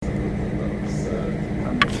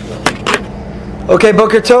Okay,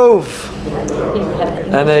 Boker Tov,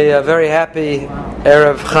 and a very happy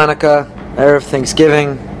Erev Chanukah, Erev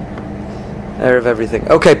Thanksgiving, Erev everything.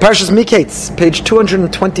 Okay, Parshas Miketz, page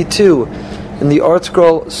 222 in the Art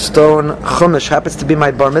Scroll Stone Chumash. Happens to be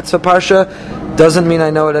my Bar Mitzvah Parsha. Doesn't mean I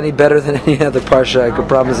know it any better than any other Parsha, I could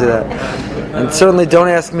promise you that. And certainly don't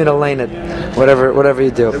ask me to lane it, whatever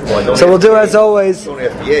you do. So we'll do as always. Don't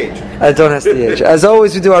ask the age. Don't ask the age. As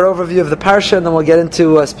always, we do our overview of the Parsha, and then we'll get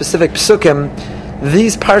into specific Psukim.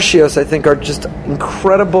 These Parshios, I think, are just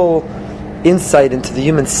incredible insight into the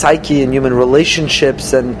human psyche and human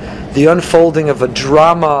relationships and the unfolding of a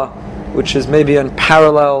drama which is maybe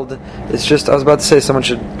unparalleled. It's just, I was about to say someone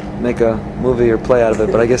should make a movie or play out of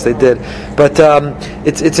it, but I guess they did. But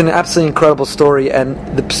it's an absolutely incredible story, and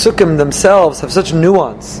the Psukim themselves have such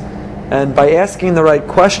nuance. And by asking the right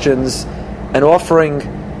questions and offering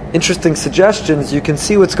interesting suggestions, you can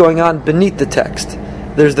see what's going on beneath the text.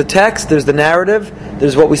 There's the text, there's the narrative,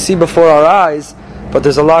 there's what we see before our eyes, but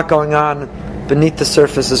there's a lot going on beneath the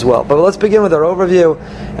surface as well. But let's begin with our overview,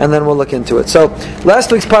 and then we'll look into it. So,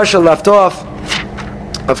 last week's Parsha left off,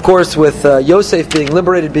 of course, with Yosef being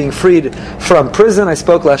liberated, being freed from prison. I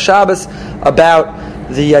spoke last Shabbos about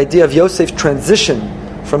the idea of Yosef's transition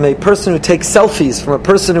from a person who takes selfies, from a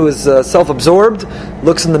person who is self-absorbed,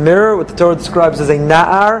 looks in the mirror, what the Torah describes as a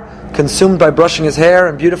na'ar, consumed by brushing his hair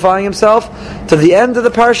and beautifying himself, to the end of the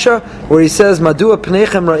Parsha, where he says, Madua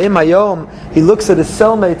pnechem ra'im hayom. He looks at his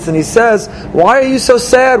cellmates and he says, why are you so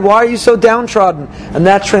sad? Why are you so downtrodden? And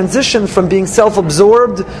that transition from being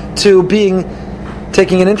self-absorbed to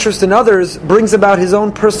taking an interest in others brings about his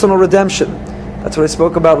own personal redemption. That's what I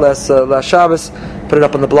spoke about last Shabbos. Put it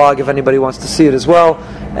up on the blog if anybody wants to see it as well.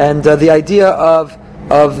 And the idea of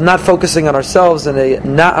not focusing on ourselves in a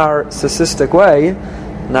narcissistic way,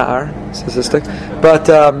 but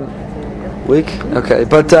weak. Okay,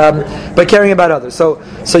 but caring about others. So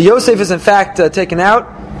Yosef is in fact taken out.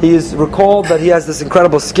 He is recalled that he has this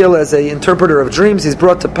incredible skill as an interpreter of dreams. He's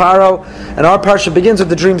brought to Paro, and our parsha begins with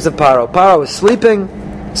the dreams of Paro. Paro is sleeping.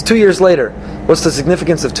 It's 2 years later. What's the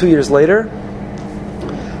significance of 2 years later?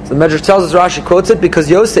 So the Medrash tells us, Rashi quotes it, because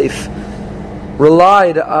Yosef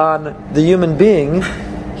relied on the human being,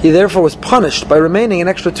 he therefore was punished by remaining an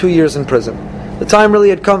extra 2 years in prison. The time really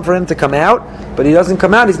had come for him to come out, but he doesn't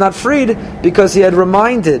come out, he's not freed, because he had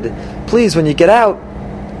reminded, please, when you get out,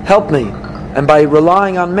 help me. And by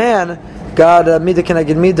relying on man, God, Mida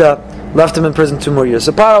Keneged Mida, left him in prison 2 more years.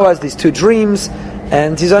 So Paro has these 2 dreams,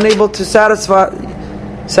 and he's unable to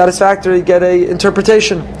satisfactorily get an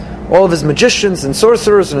interpretation. All of his magicians and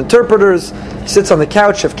sorcerers and interpreters, he sits on the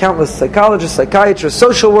couch of countless psychologists, psychiatrists,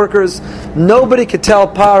 social workers. Nobody could tell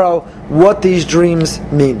Paro what these dreams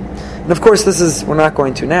mean. And of course, we're not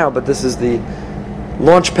going to now, but this is the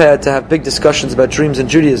launch pad to have big discussions about dreams in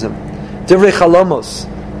Judaism. Divrei Chalomos,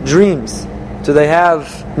 dreams. Do they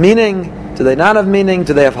have meaning? Do they not have meaning?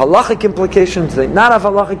 Do they have halachic implication? Do they not have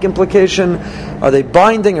halachic implication? Are they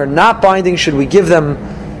binding or not binding? Should we give them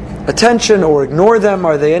attention or ignore them?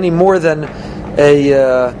 Are they any more than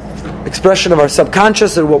a expression of our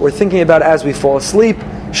subconscious or what we're thinking about as we fall asleep?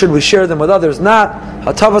 Should we share them with others? Not.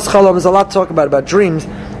 Hatavas Chalom is a lot to talk about dreams,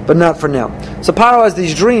 but not for now. So Paro has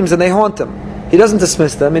these dreams and they haunt him. He doesn't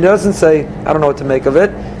dismiss them. He doesn't say, I don't know what to make of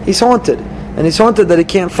it. He's haunted. And he's haunted that he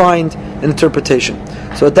can't find an interpretation.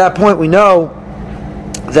 So at that point we know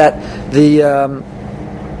that the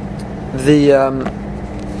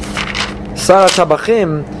Sarah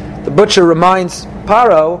Tabachim, the butcher, reminds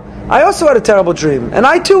Paro, I also had a terrible dream, and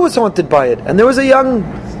I too was haunted by it. And there was a young,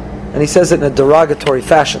 and he says it in a derogatory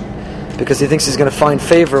fashion, because he thinks he's going to find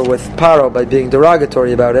favor with Paro by being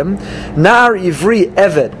derogatory about him. Nar Ivri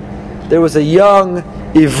Eved. There was a young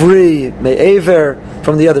Ivri Me'ever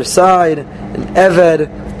from the other side, an Eved,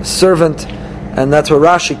 a servant, and that's what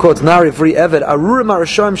Rashi quotes, Nar Ivri Eved, Arurim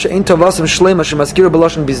Arashim She'in Tavasim Shlema Shemaskiru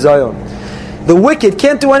B'Lashon Bizayon. The wicked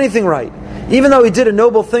can't do anything right. Even though he did a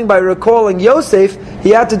noble thing by recalling Yosef, he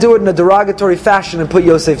had to do it in a derogatory fashion and put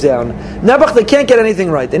Yosef down. Nebuch, they can't get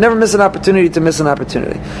anything right. They never miss an opportunity to miss an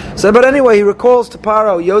opportunity. So, but anyway, he recalls to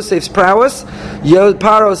Paro Yosef's prowess.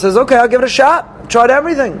 Paro says, okay, I'll give it a shot. I've tried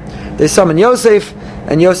everything. They summon Yosef,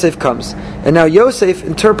 and Yosef comes. And now Yosef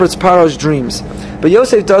interprets Paro's dreams. But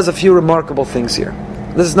Yosef does a few remarkable things here.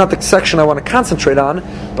 This is not the section I want to concentrate on,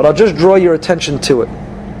 but I'll just draw your attention to it.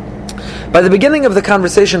 By the beginning of the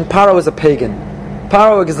conversation, Paro is a pagan.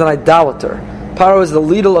 Paro is an idolater. Paro is the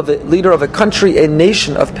leader of a country, a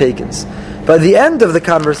nation of pagans. By the end of the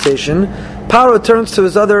conversation, Paro turns to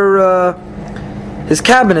his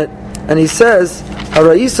cabinet, and he says,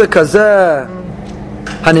 "Haraisa kazeh,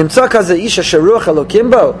 hanimtza kazeh isha sheruach elokim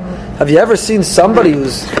bo." Have you ever seen somebody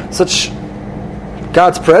who's such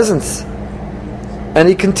God's presence. And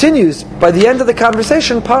he continues, by the end of the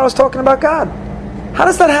conversation, Paro is talking about God. How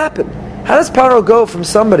does that happen? How does Paro go from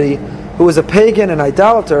somebody who is a pagan and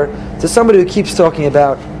idolater to somebody who keeps talking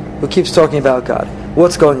about God?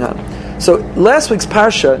 What's going on? So last week's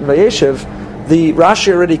parsha in Vayeshev, the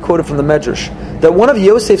Rashi already quoted from the Medrash that one of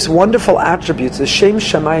Yosef's wonderful attributes is Shem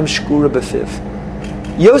Shamayim Shkura Befiv.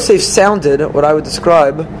 Yosef sounded what I would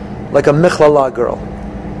describe like a Michlala girl.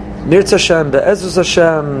 Nirtz Hashem, Be'ezus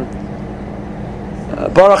Hashem,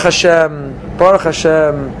 Baruch Hashem, Baruch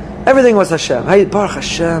Hashem. Everything was Hashem. Hey, Baruch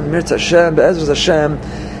Hashem, Mirtz Hashem, Be'ezus Hashem.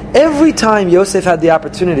 Every time Yosef had the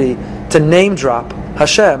opportunity to name drop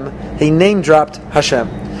Hashem, he name dropped Hashem.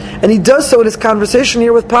 And he does so in his conversation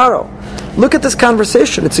here with Paro. Look at this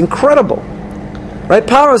conversation. It's incredible. Right?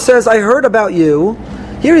 Paro says, I heard about you.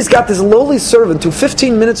 Here he's got this lowly servant who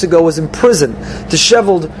 15 minutes ago was in prison,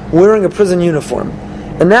 disheveled, wearing a prison uniform.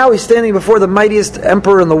 And now he's standing before the mightiest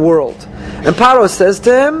emperor in the world. And Paro says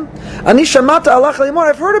to him, Ani shamata alach limor,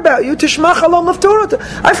 I've heard about you. Tishma chalom laftorot.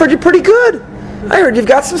 I've heard you're pretty good. I heard you've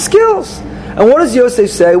got some skills. And what does Yosef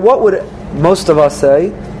say? What would most of us say?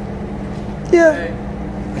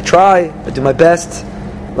 Yeah, I try. I do my best.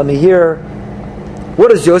 Let me hear. What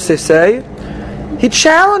does Yosef say? He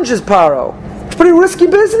challenges Paro. It's pretty risky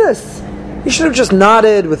business. He should have just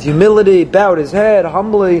nodded with humility, bowed his head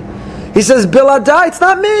humbly. He says, Biladai, it's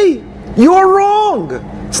not me. You're wrong.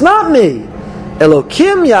 It's not me.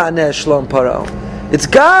 Elokim Ya'aneh Shlom Paro. It's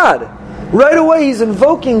God. Right away he's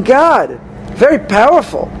invoking God. Very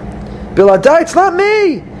powerful. Biladai, it's not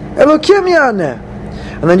me. Elokim Ya'aneh.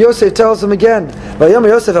 And then Yosef tells him again, Vayom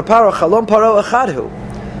Yosef Paro Chalom Paro Echadhu.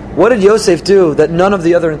 What did Yosef do that none of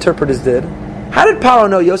the other interpreters did? How did Paro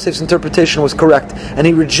know Yosef's interpretation was correct and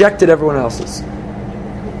he rejected everyone else's?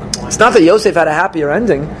 It's not that Yosef had a happier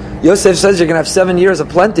ending. Yosef says you're going to have 7 years of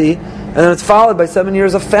plenty and then it's followed by 7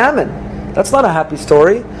 years of famine. That's not a happy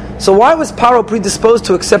story. So why was Paro predisposed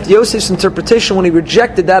to accept Yosef's interpretation when he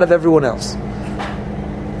rejected that of everyone else?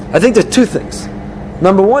 I think there's two things.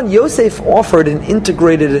 Number one, Yosef offered an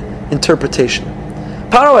integrated interpretation.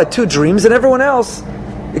 Paro had two dreams and everyone else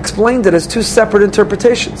explained it as two separate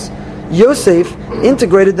interpretations. Yosef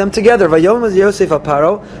integrated them together. Vayom Yosef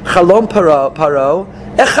Paro, Chalom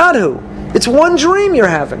Paro, Echadhu. It's one dream you're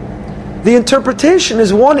having. The interpretation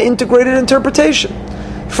is one integrated interpretation.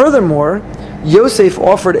 Furthermore, Yosef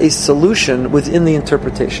offered a solution within the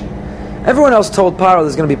interpretation. Everyone else told Paro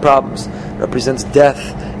there's going to be problems. It represents death.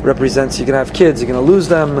 It represents you're going to have kids. You're going to lose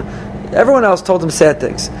them. Everyone else told him sad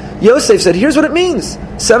things. Yosef said, here's what it means.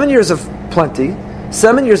 7 years of plenty,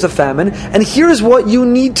 7 years of famine, and here's what you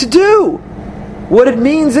need to do. What it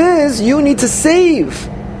means is you need to save.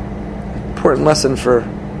 Important lesson for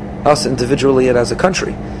us individually and as a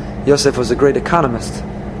country. Yosef was a great economist.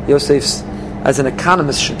 Yosef, as an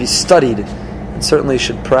economist, should be studied and certainly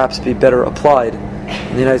should perhaps be better applied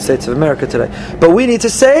in the United States of America today. But we need to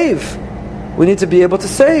save. We need to be able to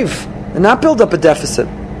save and not build up a deficit.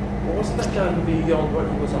 Well, wasn't that going beyond what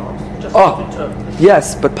he was asked? Just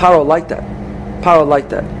yes, but Paro liked that. Paro liked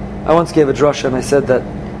that. I once gave a drasha and I said that,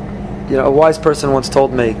 a wise person once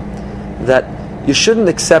told me that you shouldn't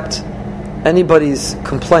accept anybody's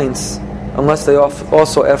complaints unless they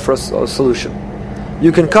also offer a solution.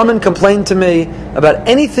 You can come and complain to me about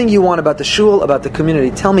anything you want about the shul, about the community.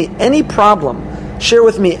 Tell me any problem. Share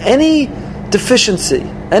with me any deficiency,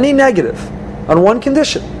 any negative, on one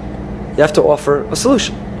condition. You have to offer a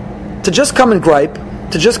solution. To just come and gripe,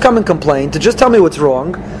 to just come and complain, to just tell me what's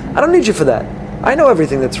wrong, I don't need you for that. I know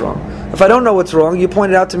everything that's wrong. If I don't know what's wrong, you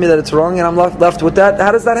point it out to me that it's wrong and I'm left with that,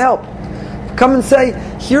 how does that help? Come and say,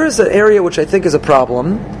 here's an area which I think is a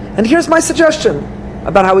problem, and here's my suggestion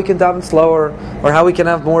about how we can daven slower, or how we can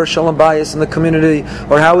have more shalom bayis in the community,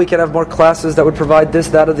 or how we can have more classes that would provide this,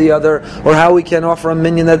 that, or the other, or how we can offer a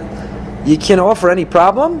minyan that you can't offer any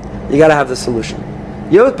problem. You got to have the solution.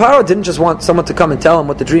 Paro didn't just want someone to come and tell him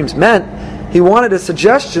what the dreams meant. He wanted a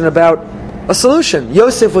suggestion about a solution.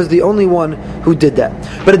 Yosef was the only one who did that.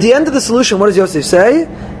 But at the end of the solution, what does Yosef say?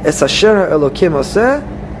 Es asher Elokim oseh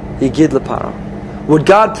yigid leParo. What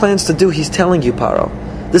God plans to do, He's telling you, Paro.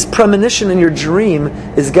 This premonition in your dream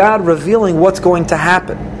is God revealing what's going to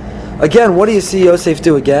happen. Again, what do you see Yosef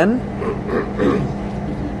do again?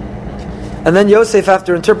 And then Yosef,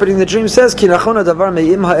 after interpreting the dream, says, Ki nachon hadavar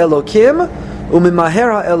me'im ha'elokim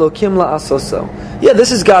u'mimaher ha'elokim la'asoso. Yeah,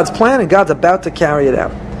 this is God's plan, and God's about to carry it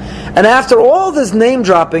out. And after all this name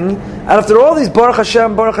dropping, and after all these Baruch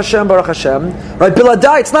Hashem, Baruch Hashem, Baruch Hashem, right?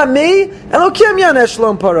 Biladai, it's not me. Elokim Ya'aneh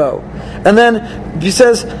Shlom Paro. And then he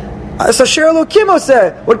says, So Shir Elokim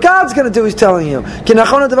said, what God's going to do, he's telling you. Over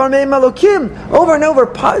and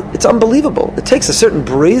over, it's unbelievable. It takes a certain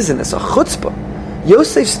brazenness, a chutzpah.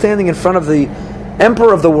 Yosef standing in front of the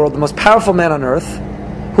emperor of the world, the most powerful man on earth,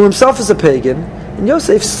 who himself is a pagan, and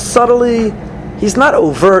Yosef subtly, he's not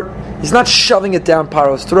overt, he's not shoving it down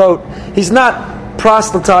Paro's throat, he's not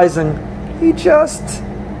proselytizing, he just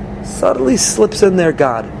subtly slips in there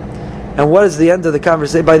God. And what is the end of the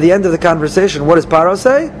conversation? By the end of the conversation, what does Paro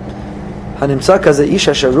say?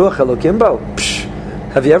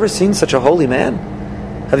 Have you ever seen such a holy man?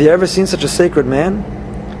 Have you ever seen such a sacred man?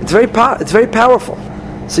 It's very powerful.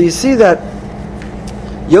 So you see that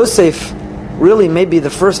Yosef really may be the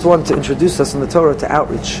first one to introduce us in the Torah to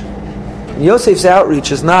outreach. And Yosef's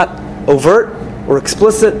outreach is not overt or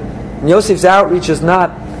explicit. And Yosef's outreach is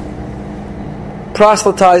not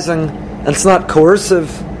proselytizing, and it's not coercive.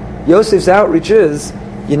 Yosef's outreach is,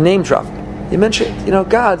 you name drop. You mention,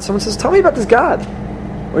 God. Someone says, tell me about this God.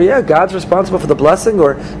 Or God's responsible for the blessing,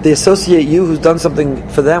 or they associate you who's done something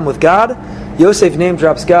for them with God. Yosef name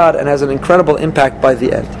drops God and has an incredible impact by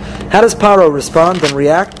the end. How does Paro respond and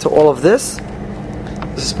react to all of this?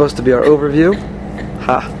 This is supposed to be our overview.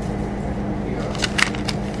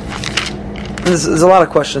 There's a lot of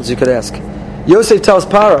questions you could ask. Yosef tells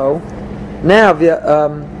Paro, now,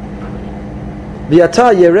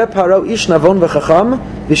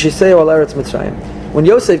 when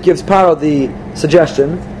Yosef gives Paro the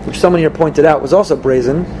suggestion, which someone here pointed out was also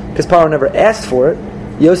brazen, because Paro never asked for it,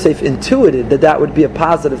 Yosef intuited that would be a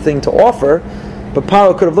positive thing to offer, but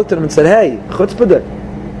Paro could have looked at him and said, hey, chutzpah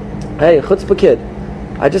kid,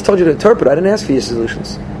 I just told you to interpret, I didn't ask for your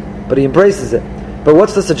solutions. But he embraces it. But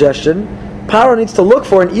what's the suggestion? Paro needs to look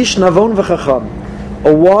for an ish navon v'chacham,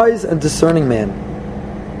 a wise and discerning man.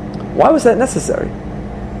 Why was that necessary?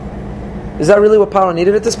 Is that really what Paro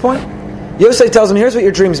needed at this point? Yosef tells him, here's what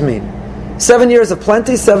your dreams mean. 7 years of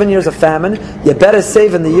plenty, 7 years of famine. You better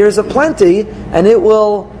save in the years of plenty, and it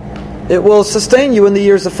will sustain you in the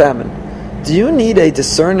years of famine. Do you need a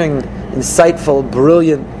discerning, insightful,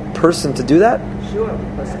 brilliant person to do that? Sure,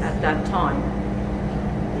 because at that time,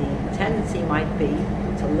 the tendency might be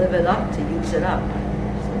to live it up, to use it up.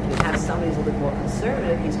 So if you have somebody who's a little bit more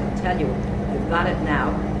conservative, he's going to tell you, you've got it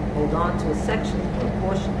now, hold on to a section or a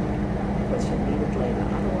portion, because you'll need it later.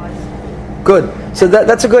 Otherwise... Good. So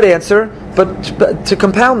that's a good answer. But to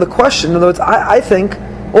compound the question, in other words, I think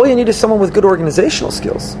all you need is someone with good organizational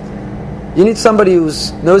skills. You need somebody who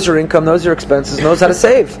knows your income, knows your expenses, knows how to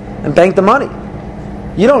save and bank the money.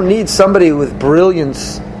 You don't need somebody with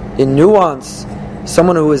brilliance in nuance,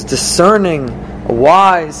 someone who is discerning,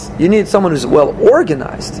 wise. You need someone who's well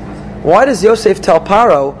organized. Why does Yosef tell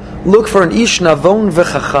Paro, look for an ish navon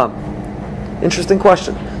v'chacham? Interesting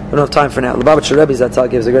question. We don't have time for now. Lubavitcher Rebbe Zatzal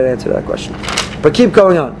gives a great answer to that question. But keep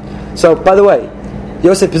going on. So, by the way,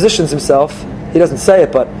 Yosef positions himself, he doesn't say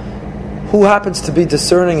it, but who happens to be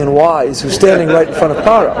discerning and wise who's standing right in front of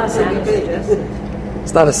Paro?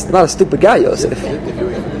 It's not a stupid guy, Yosef.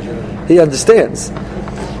 He understands.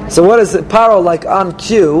 So what is it? Paro like on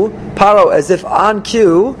cue, Paro as if on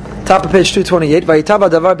cue, top of page 228, Vayitava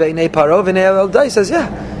davar be'inei Paro v'nei el-dai, says, yeah,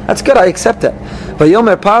 that's good, I accept that.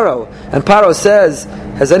 Vayomer Paro, and Paro says,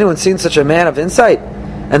 has anyone seen such a man of insight?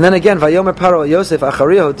 And then again, Vayomer Paro Yosef,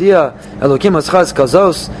 Achari hodia Elokim oschaz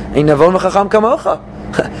kazos, ein navon v'chacham kamocha.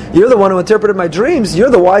 You're the one who interpreted my dreams. You're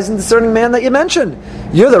the wise and discerning man that you mentioned.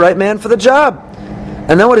 You're the right man for the job.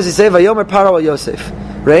 And then what does he say? Vayomer Paro Yosef,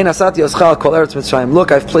 Re'ein asati oschal kol eretz Mitzrayim.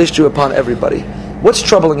 Look, I've placed you upon everybody. What's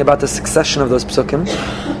troubling about the succession of those psukim?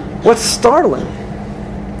 What's startling?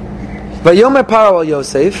 Vayomer Paro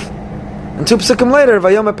Yosef, and 2 psukim later,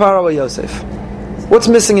 Vayomer Paro Yosef. What's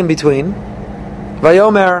missing in between?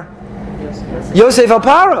 Vayomer Yosef al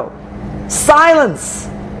Paro. Silence.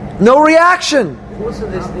 No reaction. Also,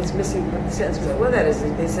 there's missing the sentence before that. It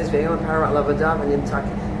says Vayomer Paro al Avadav and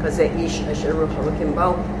because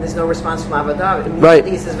there's no response from Avadav. Right.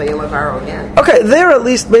 He says Vayomer Paro again. Okay, there at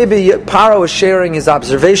least maybe Paro is sharing his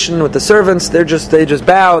observation with the servants. They just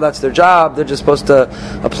bow. That's their job. They're just supposed to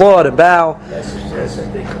applaud and bow. Yes,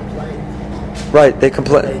 they complained. Right, they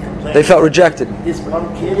complained. They felt rejected. This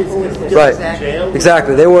one kid is Right, in jail.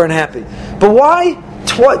 exactly. They weren't happy. But why?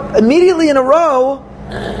 Immediately in a row,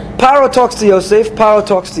 Paro talks to Yosef. Paro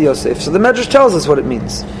talks to Yosef. So the Medrash tells us what it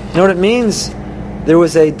means. You know what it means? There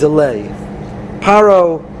was a delay.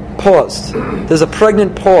 Paro paused. There's a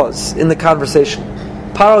pregnant pause in the conversation.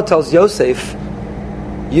 Paro tells Yosef,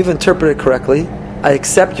 you've interpreted correctly. I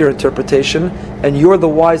accept your interpretation, and you're the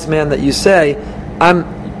wise man that you say.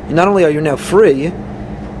 Not only are you now free,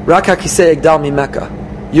 Rak HaKisei Egdal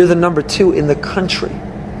Mimeka. You're the number 2 in the country.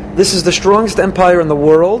 This is the strongest empire in the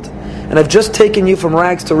world, and I've just taken you from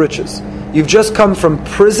rags to riches. You've just come from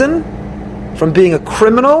prison, from being a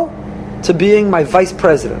criminal, to being my vice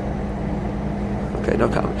president. Okay, no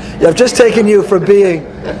comment. I've just taken you from being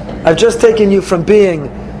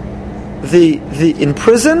the in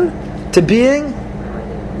prison to being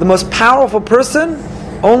the most powerful person,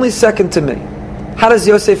 only second to me. How does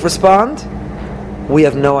Yosef respond? We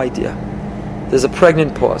have no idea. There's a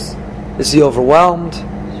pregnant pause. Is he overwhelmed?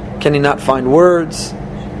 Can he not find words?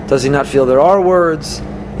 Does he not feel there are words?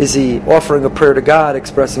 Is he offering a prayer to God,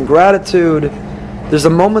 expressing gratitude? There's a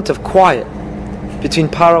moment of quiet between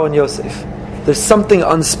Paro and Yosef. There's something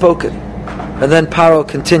unspoken. And then Paro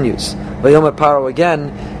continues. Vayomer Paro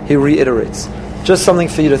again, he reiterates. Just something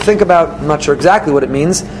for you to think about. I'm not sure exactly what it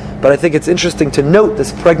means, but I think it's interesting to note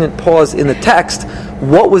this pregnant pause in the text.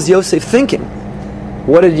 What was Yosef thinking?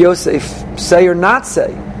 What did Yosef say or not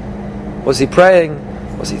say? Was he praying?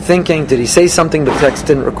 Was he thinking? Did he say something? The text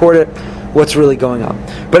didn't record it. What's really going on?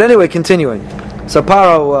 But anyway, continuing. So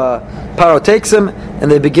Paro takes him, and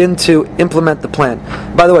they begin to implement the plan.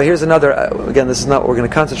 By the way, here's another, again, this is not what we're going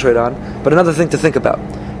to concentrate on, but another thing to think about.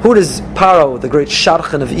 Who does Paro, the great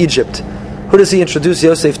Shadchan of Egypt, who does he introduce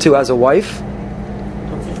Yosef to as a wife?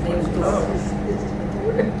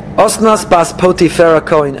 Osnas bas Potifera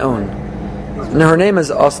Kohen On. And her name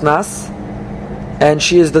is Osnas, and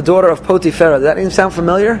she is the daughter of Potifera. Does that name sound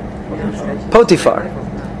familiar? Potiphar.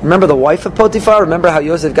 Remember the wife of Potiphar? Remember how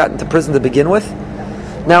Yosef got into prison to begin with?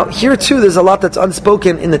 Now, here too, there's a lot that's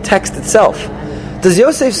unspoken in the text itself. Does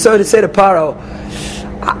Yosef say to Paro,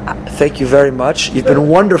 thank you very much, you've been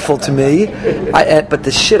wonderful to me, but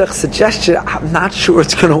the shidduch suggestion, I'm not sure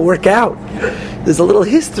it's going to work out. There's a little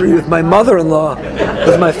history with my mother-in-law,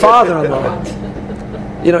 with my father-in-law.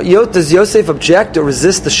 Does Yosef object or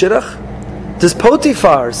resist the shidduch? Does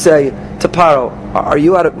Potiphar say to Paro, are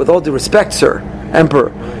you with all due respect, sir,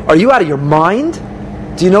 Emperor, are you out of your mind?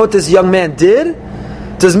 Do you know what this young man did?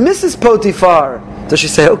 Does Mrs. Potiphar, does she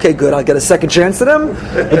say, okay, good, I'll get a second chance at him?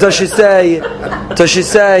 Or does she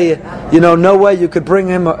say, no way you could bring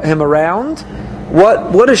him around?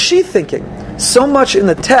 What is she thinking? So much in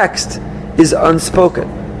the text is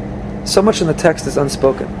unspoken. So much in the text is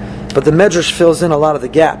unspoken. But the Medrash fills in a lot of the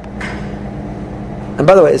gap. And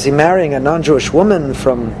by the way, is he marrying a non-Jewish woman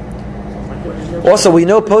from... Also, we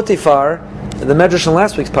know Potiphar, the Medrash in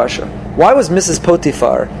last week's Parsha. Why was Mrs.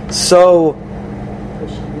 Potiphar so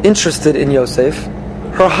interested in Yosef?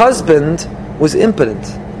 Her husband was impotent.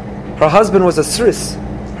 Her husband was a sris.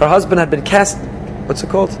 Her husband had been castrated.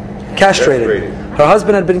 Her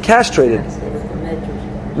husband had been castrated.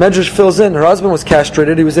 Medrash fills in. Her husband was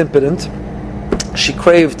castrated. He was impotent. She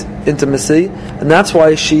craved intimacy, and that's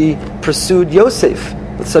why she pursued Yosef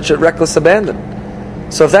with such a reckless abandon.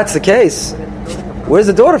 So if that's the case, where's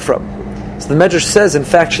the daughter from? So the Medrash says, in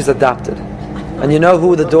fact, she's adopted. And you know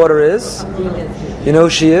who the daughter is? You know who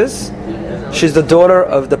she is? She's the daughter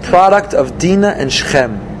of the product of Dinah and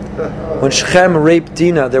Shechem. When Shechem raped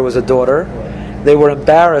Dinah, there was a daughter. They were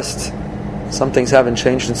embarrassed, some things haven't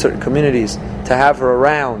changed in certain communities, to have her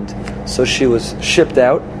around. So she was shipped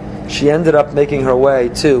out. She ended up making her way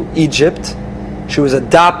to Egypt. She was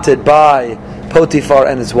adopted by Potiphar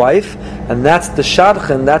and his wife. And that's the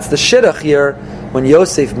Shadchan, that's the Shidduch here. When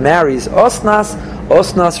Yosef marries Osnas,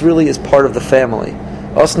 Osnas really is part of the family.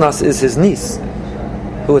 Osnas is his niece,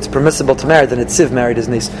 who it's permissible to marry. Then Itziv married his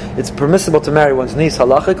niece. It's permissible to marry one's niece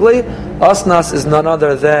halachically. Osnas is none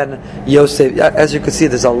other than Yosef. As you can see,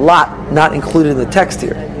 there's a lot not included in the text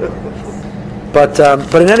here. But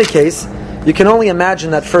in any case, you can only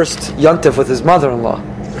imagine that first Yontif with his mother-in-law,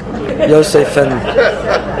 Yosef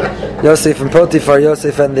and Potiphar,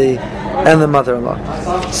 Yosef and the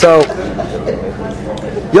mother-in-law. So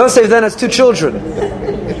Yosef then has two children.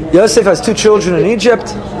 Yosef has two children in Egypt,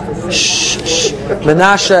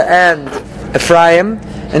 Menashe and Ephraim.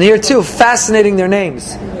 And here too, fascinating their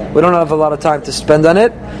names. We don't have a lot of time to spend on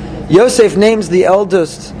it. Yosef names the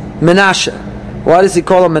eldest Menashe. Why does he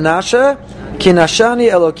call him Menashe? Kinashani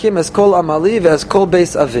Elokim es kol amali ve'es kol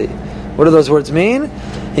beis avi. What do those words mean?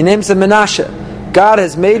 He names him Menashe. God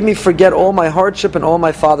has made me forget all my hardship and all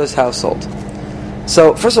my father's household.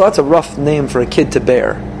 So, first of all, that's a rough name for a kid to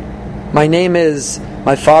bear. My name is,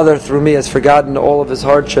 my father through me has forgotten all of his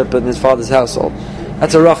hardship in his father's household.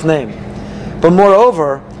 That's a rough name. But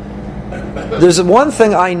moreover, there's one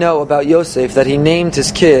thing I know about Yosef, that he named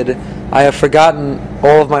his kid, I have forgotten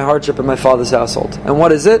all of my hardship in my father's household. And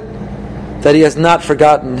what is it? That he has not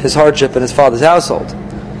forgotten his hardship in his father's household.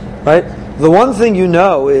 Right? The one thing you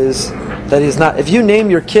know is that he's not, if you name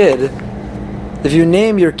your kid,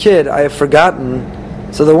 I have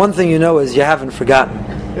forgotten, so the one thing you know is you haven't forgotten.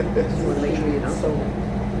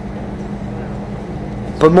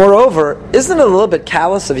 But moreover, isn't it a little bit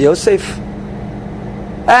callous of Yosef?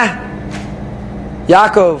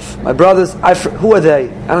 Yaakov, my brothers, who are they?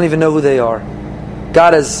 I don't even know who they are.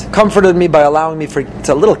 God has comforted me by allowing me for... It's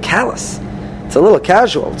a little callous. It's a little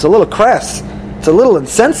casual. It's a little crass. It's a little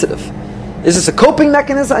insensitive. Is this a coping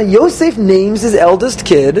mechanism? Yosef names his eldest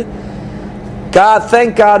kid, God,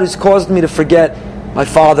 thank God who's caused me to forget my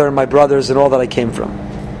father and my brothers and all that I came from.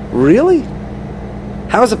 Really?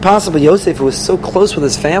 How is it possible Yosef, who was so close with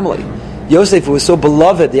his family, Yosef, who was so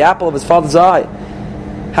beloved, the apple of his father's eye,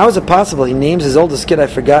 how is it possible he names his oldest kid,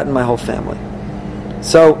 I've forgotten my whole family?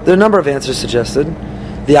 So, there are a number of answers suggested.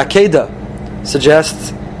 The Akedah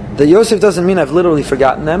suggests that Yosef doesn't mean I've literally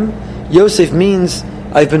forgotten them. Yosef means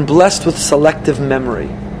I've been blessed with selective memory.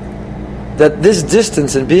 That this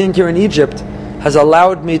distance and being here in Egypt has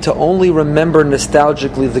allowed me to only remember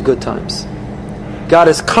nostalgically the good times. God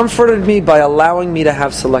has comforted me by allowing me to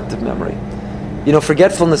have selective memory. You know,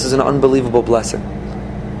 forgetfulness is an unbelievable blessing.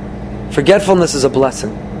 Forgetfulness is a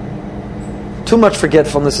blessing. Too much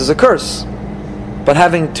forgetfulness is a curse. But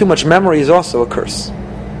having too much memory is also a curse.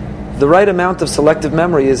 The right amount of selective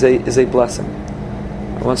memory is a blessing.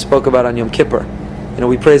 I once spoke about on Yom Kippur. You know,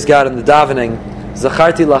 we praise God in the davening.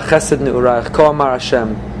 Zacharti la chesed ne'urach, ko amar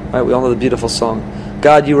Hashem. Right, we all know the beautiful song.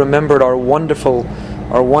 God, you remembered our wonderful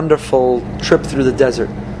trip through the desert.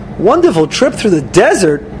 Wonderful trip through the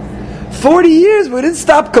desert? 40 years we didn't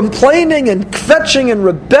stop complaining and kvetching and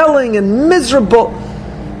rebelling and miserable.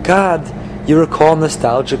 God, you recall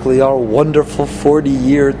nostalgically our wonderful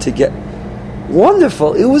 40-year to get...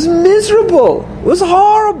 Wonderful. It was miserable. It was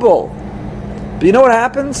horrible. But you know what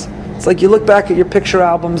happens? It's like you look back at your picture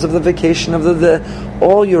albums of the vacation, of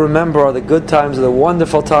all you remember are the good times, the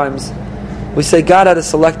wonderful times. We say God had a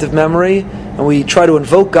selective memory, and we try to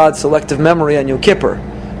invoke God's selective memory on Yom Kippur.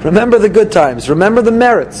 Remember the good times. Remember the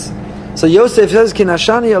merits. So Yosef says,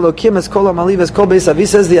 Kinashani Elokim es kol ha'maliv es kol beis avi,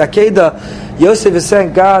 says the Akedah. Yosef is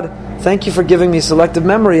saying, God, thank you for giving me selective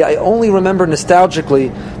memory. I only remember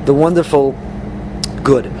nostalgically the wonderful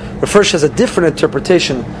good. Rafirsh has a different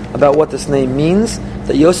interpretation about what this name means,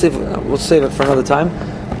 that Yosef, we'll save it for another time,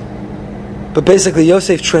 but basically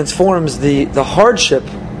Yosef transforms the hardship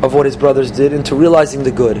of what his brothers did into realizing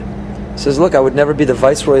the good. He says, look, I would never be the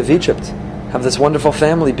viceroy of Egypt, have this wonderful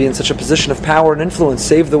family, be in such a position of power and influence,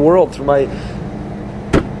 save the world through my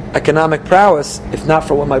economic prowess, if not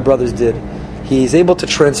for what my brothers did. He's able to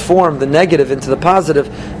transform the negative into the positive,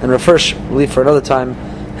 and Rafirsh, we'll leave for another time,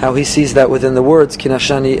 how he sees that within the words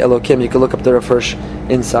Kinashani Elokim. You can look up the Rafirsh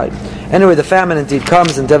inside. Anyway, the famine indeed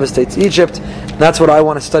comes and devastates Egypt. And that's what I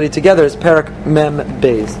want to study together is Perek Mem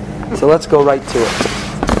Beis. So let's go right to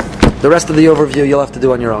it. The rest of the overview you'll have to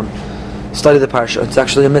do on your own. Study the parsha. It's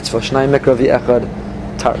actually a mitzvah. Shnai Mikra V'Echad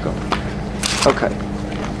Targum. Okay.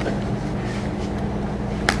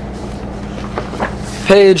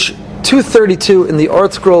 Page 232 in the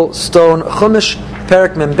Art Scroll Stone Chumash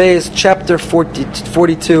Perek Mem Beis, chapter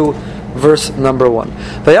 42, verse number 1.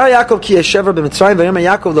 Yaakov ki yeshever b'Mitzrayim v'yom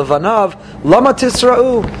Yaakov levanav lama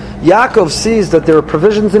tisra'u. Yaakov sees that there are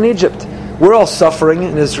provisions in Egypt. We're all suffering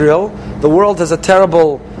in Israel. The world has a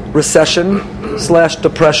terrible recession /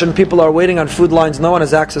 depression. People are waiting on food lines. No one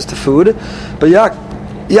has access to food. But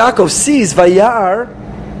Yaakov sees Vayar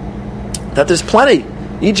that there's plenty.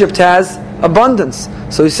 Egypt has abundance.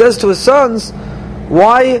 So he says to his sons,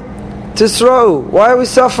 why Tisro, why are we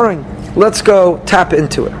suffering? Let's go tap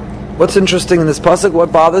into it. What's interesting in this pasuk?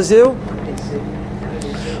 What bothers you?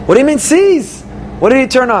 What do you mean sees? What did he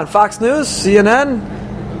turn on? Fox News? CNN?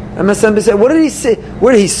 MSNBC? What did he see?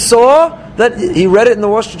 Where did he saw that? He read it in the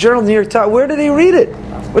Wall Street Journal, the New York Times. Where did he read it?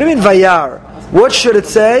 What do you mean Vayar? What should it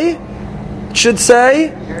say? It should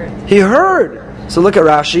say he heard. So look at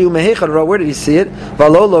Rashi. Where did he see it?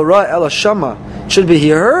 Valo lo ra ela shama. It should be he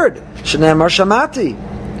heard. Shenamar shamati.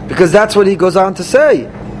 Because that's what he goes on to say.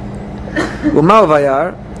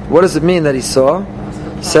 What does it mean that he saw?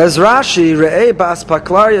 Says Rashi, Re'eh ba'as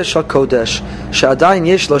paklaria shal kodesh, she'adayin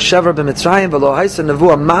yesh lo shever b'mitzrayim v'lo haisa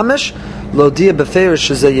nevuah mamish lo dia b'feir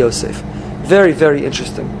shezeh Yosef. Very, very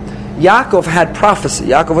interesting. Yaakov had prophecy.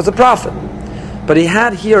 Yaakov was a prophet. But he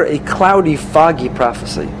had here a cloudy, foggy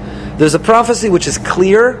prophecy. There's a prophecy which is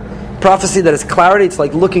clear, prophecy that is clarity. It's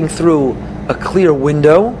like looking through a clear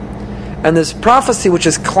window. And there's prophecy which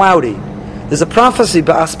is cloudy. There's a prophecy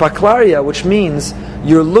ba'as paklaria, which means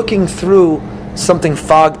you're looking through something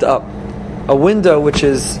fogged up. A window which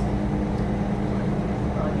is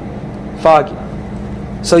foggy.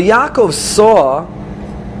 So Yaakov saw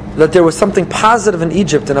that there was something positive in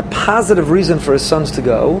Egypt and a positive reason for his sons to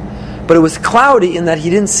go, but it was cloudy in that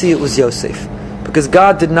he didn't see it was Yosef. Because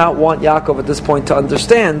God did not want Yaakov at this point to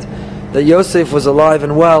understand that Yosef was alive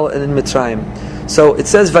and well and in Mitzrayim. So it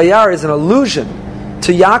says Vayar is an allusion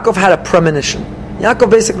to Yaakov had a premonition. Yaakov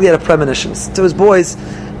basically had a premonition to his boys,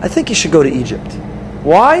 I think you should go to Egypt.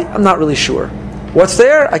 Why? I'm not really sure. What's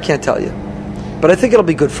there? I can't tell you. But I think it'll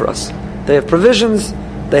be good for us. They have provisions,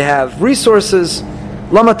 they have resources.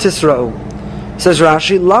 Lama Tisra'u. Says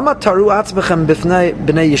Rashi, Lama taru atzbechem b'nei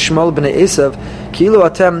Yishmael b'nei Esav ki'ilu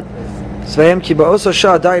atem tzveim ki ba'oso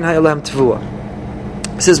shah dayin ha'elem tvua.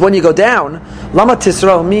 It says when you go down, Lama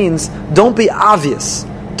Tisra'u means don't be obvious,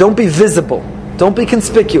 don't be visible, don't be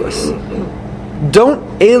conspicuous.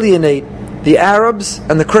 Don't alienate the Arabs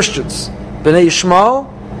and the Christians. B'nei Yishmael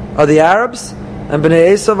are the Arabs and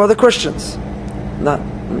B'nei Esav are the Christians. Not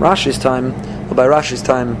in Rashi's time, but by Rashi's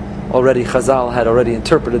time already Chazal had already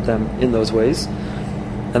interpreted them in those ways,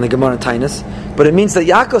 and the Gemara Tainus. But it means that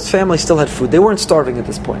Yaakov's family still had food. They weren't starving at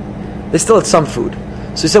this point. They still had some food.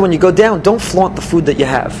 So he said, when you go down, don't flaunt the food that you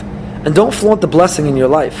have, and don't flaunt the blessing in your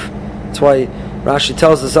life. That's why Rashi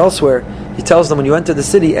tells us elsewhere. He tells them when you enter the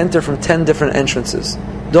city, enter from 10 different entrances.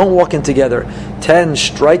 Don't walk in together. 10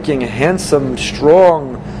 striking, handsome,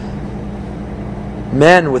 strong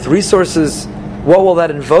men with resources. What will that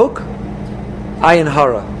invoke? Ayin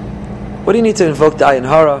Hara. What do you need to invoke the Ayin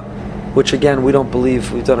Hara? Which again, we don't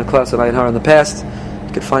believe. We've done a class on Ayin Hara in the past.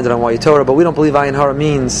 You could find it on Why Torah, but we don't believe Ayin Hara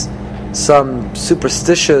means some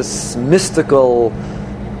superstitious, mystical,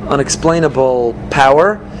 unexplainable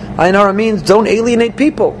power. Ayin Hara means don't alienate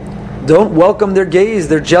people. Don't welcome their gaze,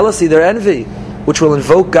 their jealousy, their envy, which will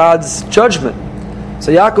invoke God's judgment.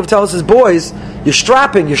 So Yaakov tells his boys, you're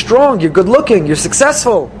strapping, you're strong, you're good looking, you're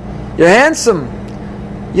successful, you're handsome.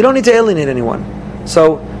 You don't need to alienate anyone.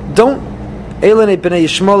 So don't alienate B'nai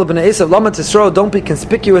Yishmael, B'nai Esav, Lama Tisro. Don't be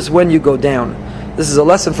conspicuous when you go down. This is a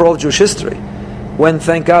lesson for all of Jewish history. When,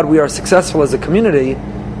 thank God, we are successful as a community,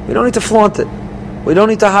 we don't need to flaunt it. We don't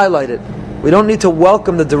need to highlight it. We don't need to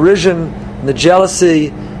welcome the derision, and the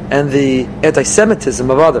jealousy, and the anti-Semitism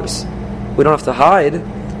of others. We don't have to hide.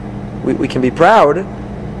 We can be proud,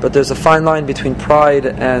 but there's a fine line between pride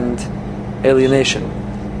and alienation.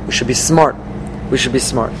 We should be smart. We should be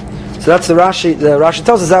smart. So that's the Rashi. The Rashi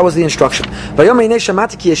tells us that was the instruction. So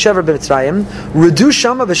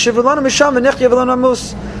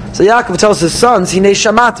Yaakov tells his sons, Hinei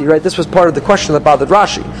Shamati, right? This was part of the question that bothered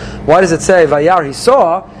Rashi. Why does it say Vayar he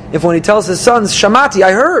saw, if when he tells his sons, Shamati,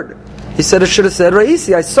 I heard? He said it should have said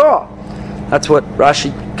Ra'isi, I saw. That's what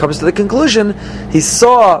Rashi comes to the conclusion. He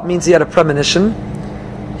saw means he had a premonition.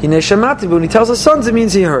 Hinei Shamati, but when he tells his sons, it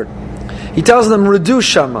means he heard. He tells them, Redu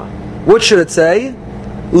Shama. What should it say?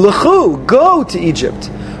 L'chu, go to Egypt.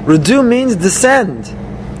 Redu means descend.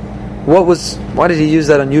 Why did he use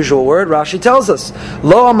that unusual word? Rashi tells us,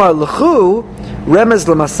 Lo amar l'chu, remez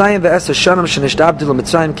l'masayim ve'eser shanam shenishtabdu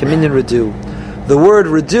l'mitzrayim keminyan redu. The word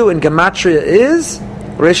redu in Gematria is,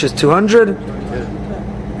 Reish is 200.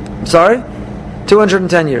 I'm sorry?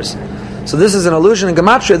 210 years. So this is an allusion in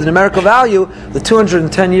Gematria, the numerical value, the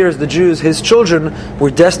 210 years the Jews, his children,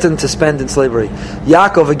 were destined to spend in slavery.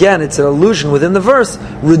 Yaakov, again, it's an allusion within the verse,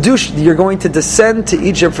 reduce, you're going to descend to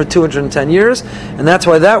Egypt for 210 years, and that's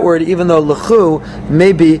why that word, even though lechu,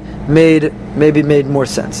 maybe made more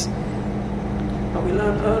sense. But we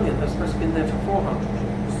learned earlier that's supposed to have been there for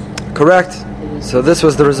 400 years. Correct. So this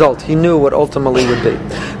was the result. He knew what ultimately would be.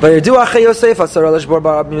 Pasuk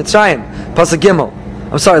Gimel.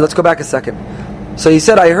 I'm sorry, let's go back a second. So he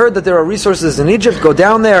said, I heard that there are resources in Egypt. Go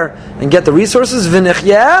down there and get the resources.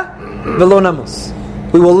 V'nichyeh v'lo namus.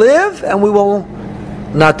 We will live and we will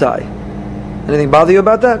not die. Anything bother you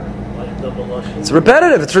about that? It's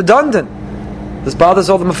repetitive. It's redundant. This bothers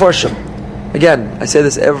all the Mefarshim. Again, I say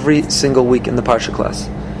this every single week in the Parsha class.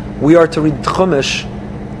 We are to read Chumash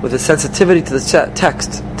with a sensitivity to the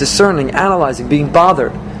text, discerning, analyzing, being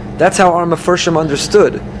bothered. That's how our Mefarshim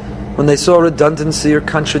understood. When they saw redundancy or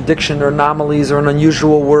contradiction or anomalies or an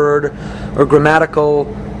unusual word or grammatical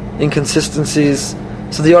inconsistencies.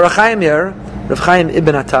 So the Orach Chaim here, Rav Chaim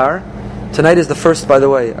Ibn Attar, tonight is the first, by the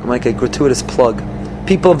way, I'm like a gratuitous plug.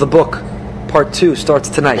 People of the Book, Part 2 starts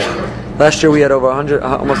tonight. Last year we had over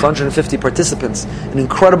almost 150 participants. An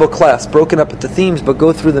incredible class, broken up into themes, but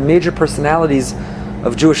go through the major personalities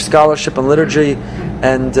of Jewish scholarship and liturgy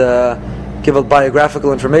and give a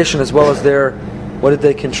biographical information as well as what did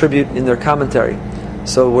they contribute in their commentary.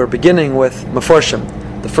 So we're beginning with Mefarshim.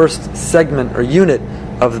 The first segment or unit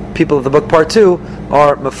of People of the Book Part 2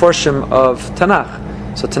 are Mefarshim of Tanakh.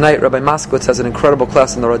 So tonight Rabbi Moskowitz has an incredible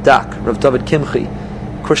class in the Radak, Rav David Kimchi,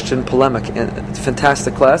 Christian polemic, and it's a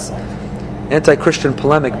fantastic class. Anti-Christian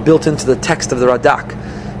polemic built into the text of the Radak.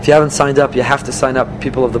 If you haven't signed up, you have to sign up,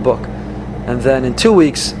 People of the Book. And then in 2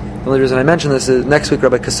 weeks, The only reason I mention this is next week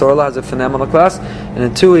Rabbi Kasorla has a phenomenal class, and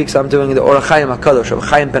in 2 weeks I'm doing the Orach Chaim HaKadosh, Rabbi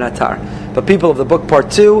Chaim Ben Attar. But people of the book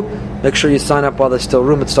part 2, make sure you sign up while there's still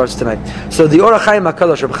room. It starts tonight. So the Orach Chaim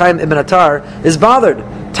HaKadosh, Rabbi Chaim Ibn Attar, is bothered.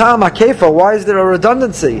 Ta'am HaKefa, why is there a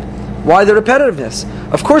redundancy? Why the repetitiveness?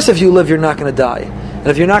 Of course if you live you're not going to die. And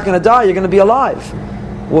if you're not going to die, you're going to be alive.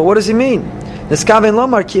 Well, what does he mean? If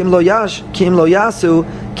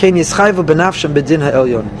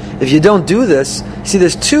you don't do this, see,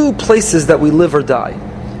 there's 2 places that we live or die.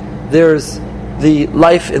 There's the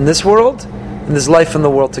life in this world, and there's life in the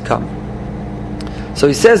world to come. So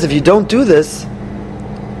he says, if you don't do this,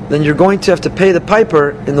 then you're going to have to pay the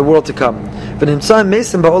piper in the world to come.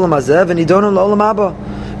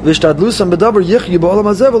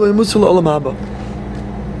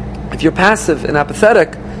 If you're passive and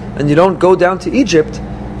apathetic, and you don't go down to Egypt,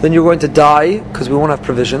 then you're going to die because we won't have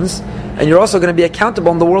provisions, and you're also going to be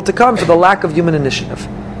accountable in the world to come for the lack of human initiative.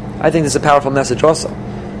 I think this is a powerful message also,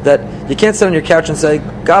 that you can't sit on your couch and say,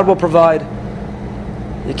 God will provide.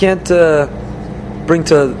 You can't bring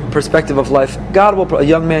to perspective of life, God will provide. A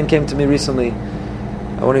young man came to me recently,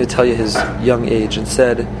 I won't even tell you his young age, and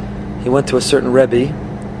said he went to a certain Rebbe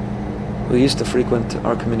who used to frequent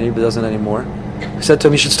our community but doesn't anymore. He said to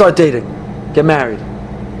him, you should start dating, get married.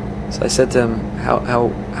 So I said to him,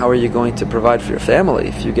 how are you going to provide for your family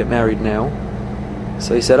if you get married now?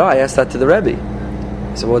 So he said, I asked that to the Rebbe.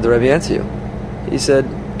 I said, what did the Rebbe answer you? He said,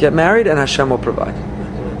 get married and Hashem will provide.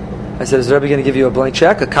 I said, is the Rebbe going to give you a blank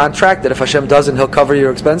check, a contract that if Hashem doesn't, he'll cover your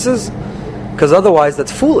expenses? Because otherwise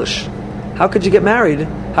that's foolish. How could you get married?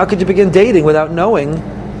 How could you begin dating without knowing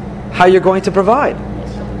how you're going to provide?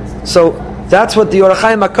 So that's what the Orach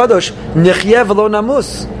Chaim HaKadosh, Nichyeh v'lo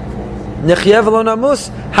namus. Nichyeh v'lo namus.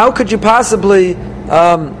 How could you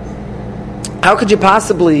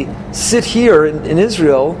possibly sit here in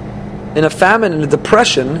Israel in a famine, in a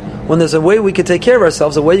depression, when there's a way we could take care of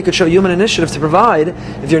ourselves, a way you could show human initiative to provide?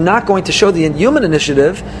 If you're not going to show the human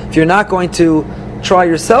initiative, if you're not going to try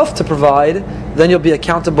yourself to provide, then you'll be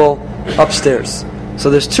accountable upstairs. So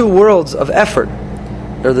there's 2 worlds of effort,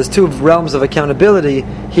 or there's 2 realms of accountability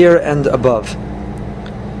here and above.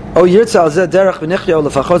 O yirtza al zeh derech v'nechya o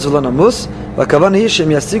lefachot v'lo namus, v'akavan hi shem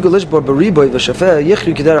yasigu lishbor beriboy v'shafeh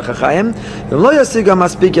yichyu k'derech ha'chaim, v'im lo yasigu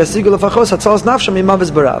maspik yasigu lefachot hatzalas nafshem imav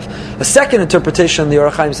barav. A second interpretation the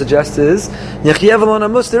Orach Chaim suggests is nechya v'lo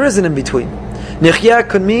namus. There is an in between. Nechya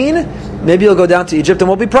could mean maybe you'll go down to Egypt and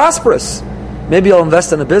we'll be prosperous. Maybe you'll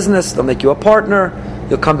invest in a business. They'll make you a partner.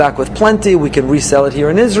 You'll come back with plenty. We can resell it here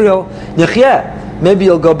in Israel. Nechya. Maybe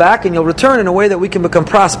you'll go back and you'll return in a way that we can become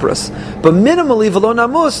prosperous. But minimally, v'lo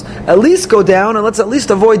namus, at least go down and let's at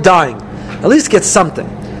least avoid dying. At least get something.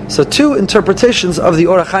 So 2 interpretations of the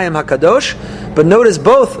Orach Chaim HaKadosh, but notice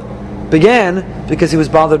both began because he was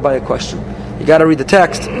bothered by a question. You got to read the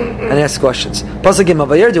text and ask questions.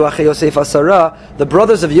 The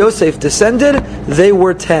brothers of Yosef descended, they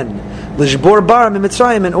were 10. Lishbor bar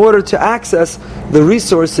mitzrayim, in order to access the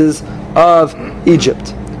resources of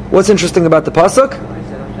Egypt. What's interesting about the pasuk?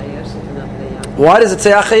 Why does it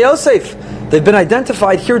say Achei Yosef? They've been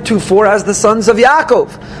identified heretofore as the sons of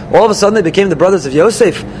Yaakov. All of a sudden they became the brothers of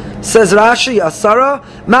Yosef. Says Rashi, Asara,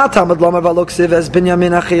 Ma tamad lamar v'aloksiv as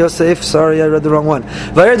Binyamin Achei Yosef. Sorry, I read the wrong one.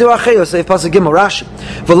 Vayerdu Achei Yosef, pasuk Gimel, Rashi.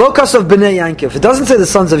 V'lokas of Bnei Yankiv. It doesn't say the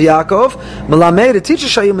sons of Yaakov. Malamei, the teacher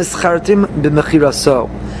shayu mischartim b'mechiraso.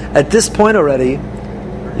 At this point already,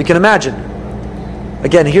 you can imagine.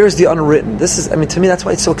 Again, here's the unwritten. To me, that's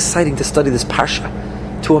why it's so exciting to study this parsha,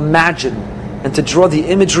 to imagine and to draw the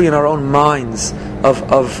imagery in our own minds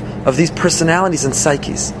of these personalities and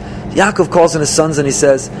psyches. Yaakov calls in his sons and he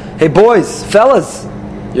says, hey boys, fellas,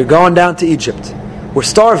 you're going down to Egypt. We're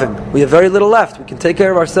starving. We have very little left. We can take care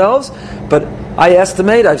of ourselves, but I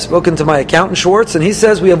estimate, I've spoken to my accountant Schwartz, and he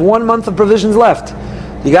says we have 1 month of provisions left.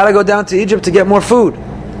 You got to go down to Egypt to get more food.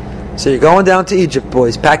 So you're going down to Egypt,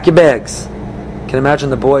 boys. Pack your bags. Can you imagine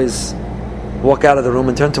the boys walk out of the room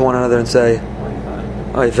and turn to one another and say,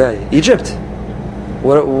 Oy vey, Egypt?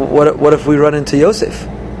 What if we run into Yosef?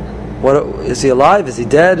 Is he alive? Is he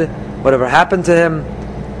dead? Whatever happened to him?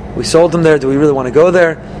 We sold him there. Do we really want to go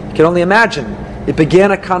there? You can only imagine. It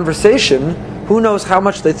began a conversation. Who knows how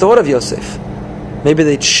much they thought of Yosef? Maybe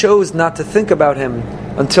they chose not to think about him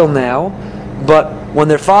until now. But when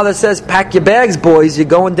their father says, pack your bags, boys, you're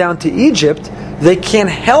going down to Egypt, they can't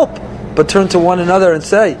help but turn to one another and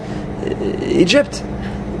say, Egypt?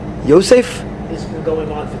 Yosef? It's been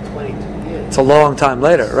going on for 22 years. It's a long time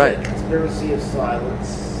later, right? Conspiracy of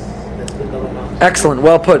silence that's been going on. Excellent,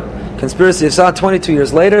 well put. Conspiracy of Sod, 22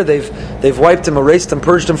 years later, they've wiped him, erased him,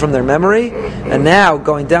 purged him from their memory, and now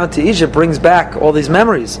going down to Egypt brings back all these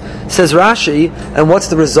memories. Says Rashi, and what's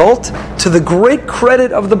the result? To the great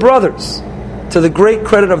credit of the brothers. To the great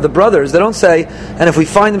credit of the brothers. They don't say, and if we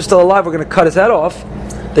find him still alive, we're going to cut his head off.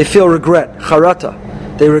 They feel regret, charata.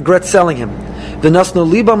 They regret selling him. And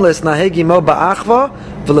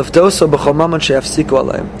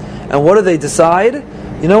what do they decide?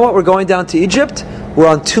 You know what? We're going down to Egypt. We're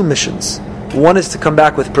on two missions. One is to come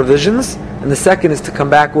back with provisions, and the second is to come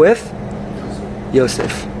back with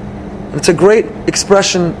Yosef. And it's a great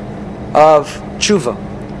expression of tshuva,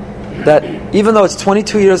 that even though it's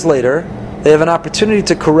 22 years later, they have an opportunity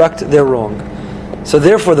to correct their wrong. So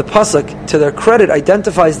therefore the pasuk, to their credit,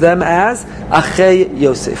 identifies them as Achei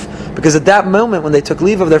Yosef. Because at that moment when they took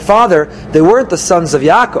leave of their father, they weren't the sons of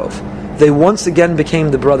Yaakov. They once again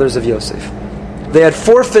became the brothers of Yosef. They had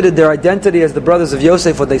forfeited their identity as the brothers of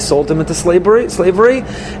Yosef when they sold him into slavery,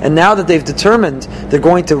 and now that they've determined they're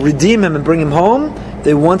going to redeem him and bring him home,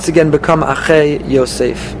 they once again become Achei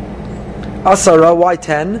Yosef. Asara, why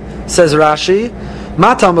 10? Says Rashi,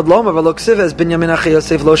 Ma Talmud Loma v'lo ksiv es Binyamin Achei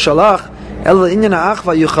Yosef lo shalach el inyan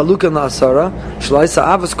ha'achva yuchalukan la'asara shlai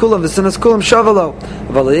sa'avas kulam v'sinas kulam shavalo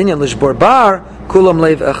v'al inyan lishbor bar kulam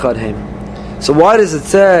leiv echad heim. So why does it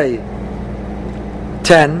say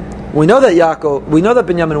 10? We know that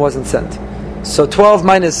Binyamin wasn't sent. So 12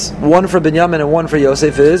 minus 1 for Binyamin and 1 for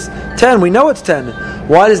Yosef is 10. We know it's 10.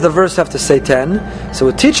 Why does the verse have to say 10? So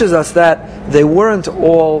it teaches us that they weren't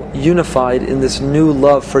all unified in this new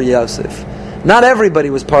love for Yosef. Not everybody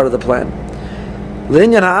was part of the plan.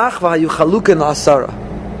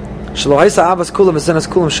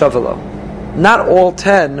 Not all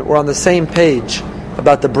 10 were on the same page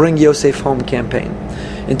about the Bring Yosef Home campaign.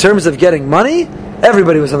 In terms of getting money,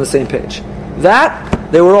 everybody was on the same page.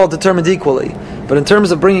 That, they were all determined equally. But in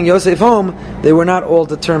terms of bringing Yosef home, they were not all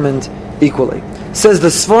determined equally. Says the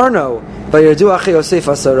Sforno, Vayerdu Achei Yosef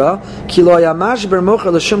Asara, Ki lo yamash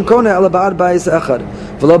bermocha l'shum kone ela ba'ad bayis echad,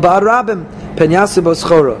 v'lo ba'ad rabim, pen yasu bo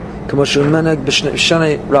schora, k'mo shumeneg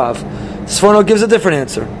b'shnei rav. Sforno gives a different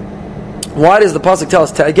answer. Why does the pasuk tell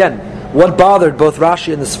us, again, what bothered both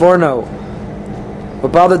Rashi and the Sforno?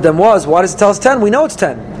 What bothered them was, why does it tell us 10? We know it's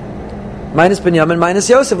 10. Minus Binyamin, minus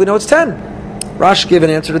Yosef, we know it's 10. Rashi gave an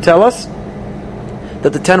answer to tell us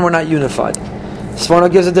that the 10 were not unified. Sforno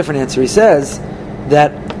gives a different answer. He says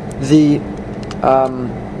that the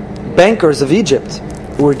bankers of Egypt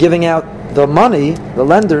who were giving out the money, the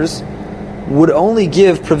lenders, would only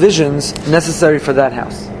give provisions necessary for that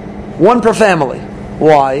house. One per family.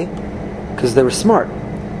 Why? Because they were smart.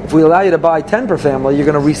 If we allow you to buy 10 per family, you're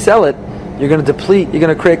going to resell it, you're going to deplete, you're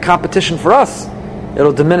going to create competition for us.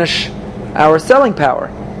 It'll diminish our selling power.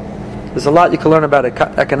 There's a lot you can learn about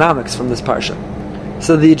economics from this parsha.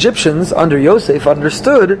 So the Egyptians under Yosef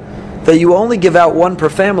understood that you only give out one per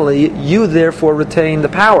family, you therefore retain the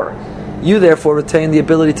power. You therefore retain the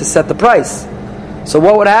ability to set the price. So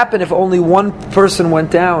what would happen if only one person went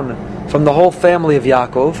down from the whole family of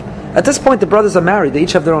Yaakov? At this point the brothers are married, they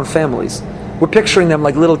each have their own families. We're picturing them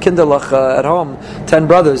like little kinderlach at home, 10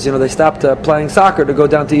 brothers, they stopped playing soccer to go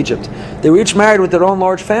down to Egypt. They were each married with their own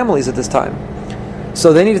large families at this time.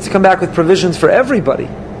 So they needed to come back with provisions for everybody.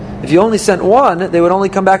 If you only sent one, they would only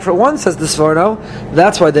come back for one, says the Sforno.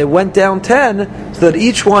 That's why they went down 10, so that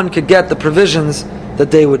each one could get the provisions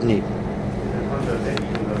that they would need.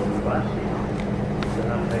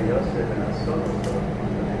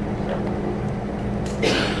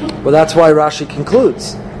 Well, that's why Rashi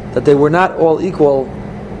concludes that they were not all equal.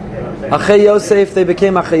 Achei Yosef, they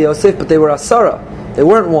became Achei Yosef, but they were Asara. They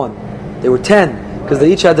weren't one. They were 10, because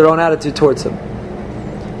they each had their own attitude towards him.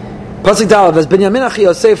 Pasuk Dalav, as Binyamin Achei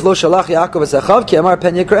Yosef lo shalach Yaakov es achav, ki amar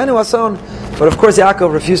pen yikra'enu ason. But of course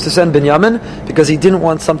Yaakov refused to send Binyamin, because he didn't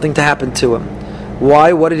want something to happen to him.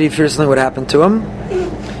 Why? What did he fear something would happen to him?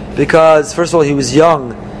 Because, first of all, he was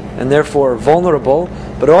young, and therefore vulnerable,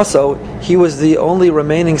 but also, he was the only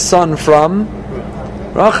remaining son from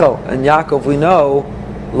Rachel, and Yaakov, we know,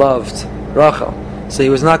 loved Rachel. So he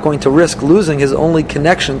was not going to risk losing his only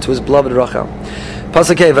connection to his beloved Rachel.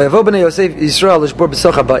 They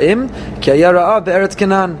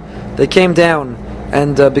came down,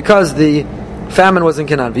 and because the famine was in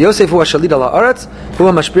Canaan. Yosef is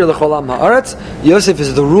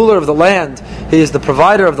the ruler of the land. He is the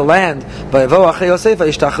provider of the land.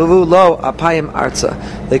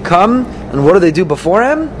 They come, and what do they do before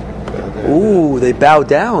him? Ooh, they bow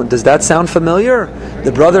down. Does that sound familiar?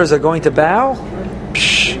 The brothers are going to bow?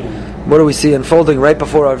 Psh. What do we see unfolding right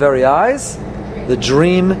before our very eyes? The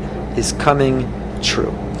dream is coming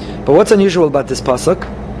true. But what's unusual about this pasuk?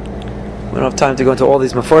 We don't have time to go into all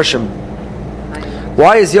these mafarshim.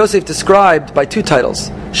 Why is Yosef described by two titles,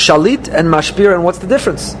 Shalit and Mashpir, and what's the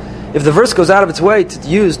difference? If the verse goes out of its way to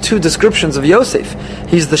use two descriptions of Yosef,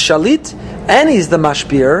 he's the Shalit and he's the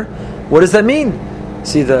Mashpir, what does that mean?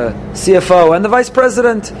 Is he the CFO and the Vice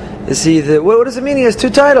President? Is he the... What does it mean he has two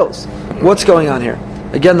titles? What's going on here?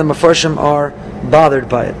 Again, the Mefarshim are bothered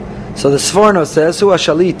by it. So the Sforno says, Hu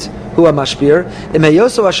ha-shalit, hu ha-mashpir, im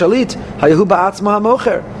heyoso ha-shalit, hayehu ba'atzma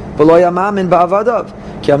ha-mocher, v'lo yamamin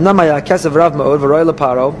ba'avadav. Ki amnam haya kesef rav ma'od, v'roi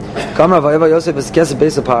leparo, kam rav ha'eva Yosef es kesef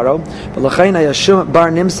beis leparo, v'lachein hayashum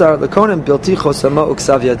bar nimsar lekonim bilti chosamo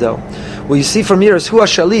uksav yado. What you see from here is Hu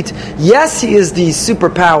ha-shalit. Yes, he is the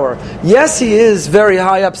superpower. Yes, he is very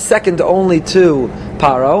high up, second only to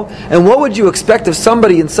Paro. And what would you expect of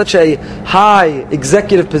somebody in such a high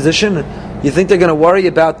executive position? You think they're going to worry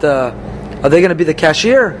about are they going to be the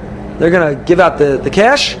cashier? They're going to give out the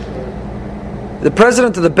cash? The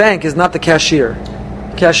president of the bank is not the cashier.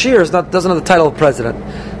 Cashier doesn't have the title of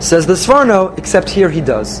president. Says the Sforno, except here he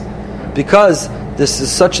does. Because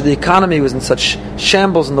the economy was in such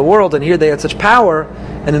shambles in the world, and here they had such power,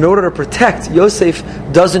 and in order to protect, Yosef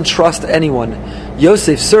doesn't trust anyone.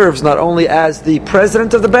 Yosef serves not only as the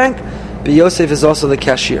president of the bank, but Yosef is also the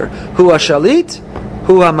cashier. Hu ha-shalit,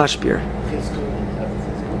 hu ha-mashpir.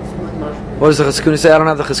 What does the Chizkuni say? I don't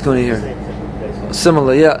have the Chizkuni here.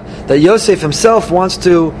 Similar, yeah. That Yosef himself wants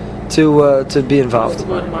to be involved. What's the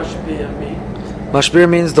word mashpir mean? Mashpir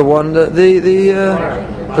means the one,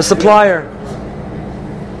 the supplier.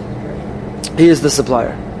 He is the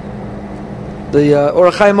supplier. The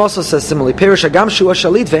Orach Chaim also says similarly. Perish agam shu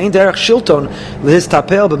shalit ve'ein derech shilton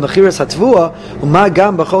lehistapel b'mechiras hatvua u'ma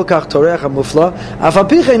gam b'chol kach torech hamufla af al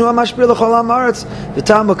pi chen hu hamashpir l'chol ha'aretz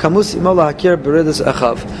v'tam kamus imo lahakir b'ridus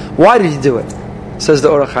achav. Why did he do it? Says the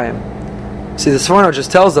Orach Chaim. See, the Sforno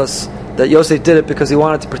just tells us that Yosef did it because he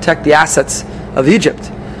wanted to protect the assets of Egypt.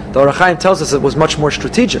 The Orach Chaim tells us it was much more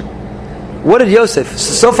strategic. What did Yosef?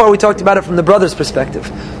 So far we talked about it from the brother's perspective.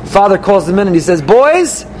 Father calls them in and he says,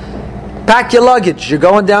 "Boys, pack your luggage. You're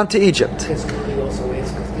going down to Egypt." Chizkuni also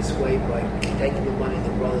is because this way, by taking the money, the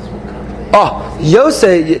brothers will come to him. Oh,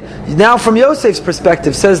 Yosef, now from Yosef's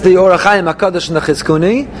perspective, says the Orach Chaim HaKadosh and the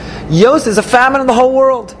Chizkuni, Yosef is a famine in the whole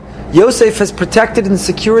world. Yosef has protected and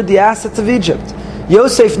secured the assets of Egypt.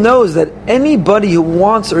 Yosef knows that anybody who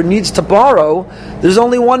wants or needs to borrow, there's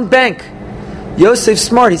only one bank. Yosef's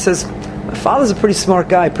smart. He says, my father's a pretty smart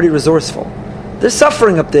guy, pretty resourceful. They're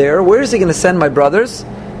suffering up there. Where is he going to send my brothers?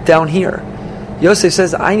 Down here. Yosef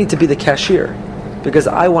says, I need to be the cashier because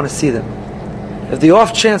I want to see them. If the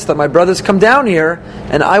off chance that my brothers come down here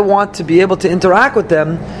and I want to be able to interact with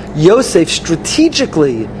them, Yosef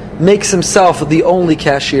strategically makes himself the only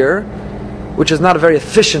cashier, which is not a very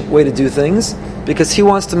efficient way to do things, because he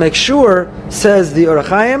wants to make sure, says the Orach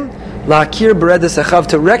Chaim, la'akir b'redus achav,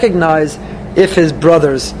 to recognize if his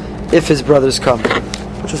brothers come.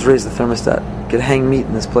 I'll just raise the thermostat. Get hang meat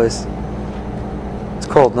in this place. It's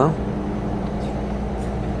cold, no?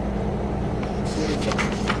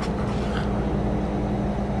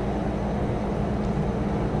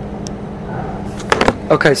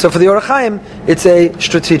 Okay, so for the Orach Chaim, it's a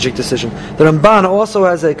strategic decision. The Ramban also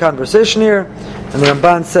has a conversation here, and the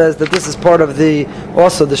Ramban says that this is part of the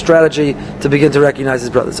strategy to begin to recognize his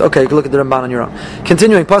brothers. Okay, you can look at the Ramban on your own.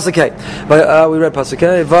 Continuing, Pasuk Hey. We read Pasuk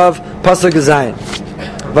Hey, Vav, Pasuk Zayin.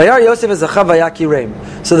 Vayar Yosef ezachav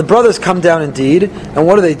vayakirem. So the brothers come down indeed, and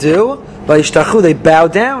what do? Vayishtachu, they bow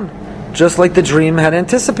down, just like the dream had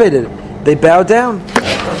anticipated. They bow down.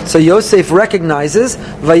 So Yosef recognizes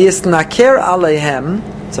vayisnaker aleihem.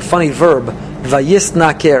 It's a funny verb.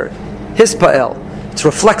 Vayisnaker, hispael. It's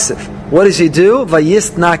reflexive. What does he do?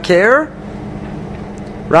 Vayisnaker.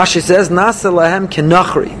 Rashi says nasa lahem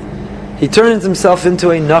kenachri. He turns himself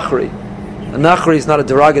into a nachri. A nachri is not a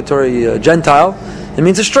derogatory Gentile. It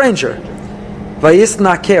means a stranger.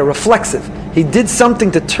 Vayisnaker, reflexive. He did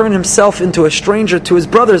something to turn himself into a stranger to his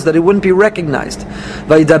brothers that he wouldn't be recognized.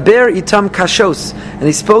 Vayidaber itam kashos, and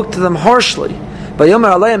he spoke to them harshly.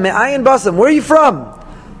 Vayomer aleim me'ayin basam. Where are you from?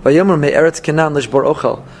 Vayomer me'eretz Canaan lishbor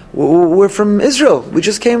ochel. We're from Israel. We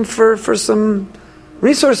just came for some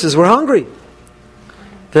resources. We're hungry.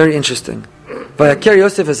 Very interesting. Vayaker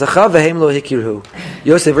Yosef esachav vehem lo hikirhu.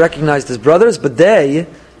 Yosef recognized his brothers, but they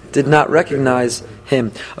did not recognize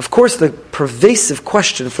him. Of course, the pervasive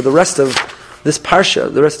question for the rest of this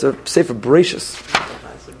parsha, the rest of Sefer Bereshis,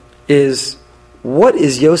 is what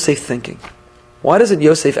is Yosef thinking? Why doesn't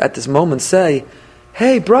Yosef at this moment say,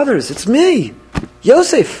 "Hey brothers, it's me,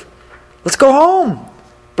 Yosef. Let's go home.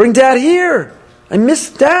 Bring Dad here. I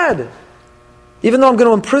miss Dad. Even though I'm going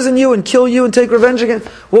to imprison you and kill you and take revenge again.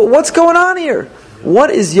 What's going on here? What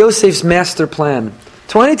is Yosef's master plan?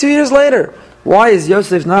 22 years later, why is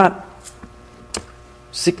Yosef not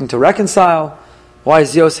seeking to reconcile? Why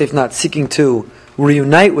is Yosef not seeking to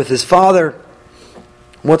reunite with his father?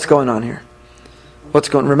 What's going on here?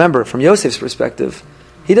 Remember, from Yosef's perspective,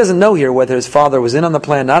 he doesn't know here whether his father was in on the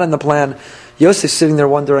plan, not in the plan. Yosef's sitting there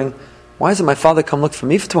wondering, why hasn't my father come look for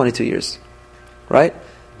me for 22 years? Right?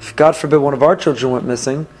 If God forbid one of our children went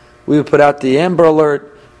missing, we would put out the Amber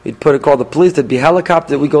Alert, we'd call the police, there'd be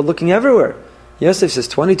helicopters, we'd go looking everywhere. Yosef says,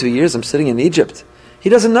 22 years I'm sitting in Egypt. He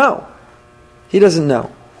doesn't know.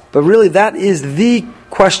 But really that is the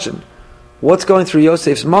question. What's going through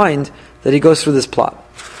Yosef's mind that he goes through this plot?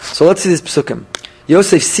 So let's see this psukim.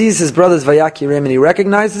 Yosef sees his brothers Vayakirem and he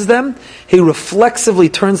recognizes them. He reflexively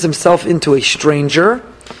turns himself into a stranger.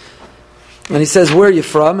 And he says, where are you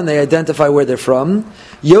from? And they identify where they're from.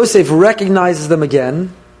 Yosef recognizes them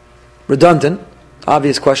again. Redundant.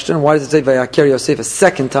 Obvious question. Why does it say Vayakir Yosef a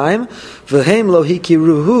second time? V'hem lo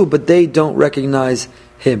hikiruhu, but they don't recognize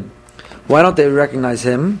him. Why don't they recognize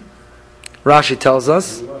him? Rashi tells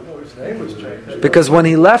us. Because when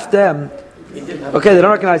he left them, okay, they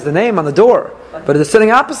don't recognize the name on the door, but they're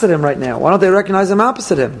sitting opposite him right now. Why don't they recognize him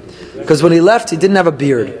opposite him? Because when he left, he didn't have a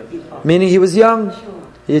beard. Meaning he was young.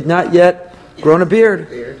 He had not yet grown a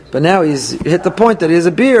beard. But now he's hit the point that he has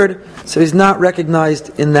a beard, so he's not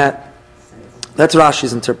recognized in that. That's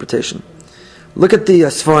Rashi's interpretation. Look at the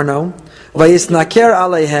Sforno. Vayisnaker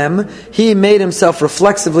aleihem. He made himself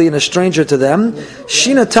reflexively and a stranger to them.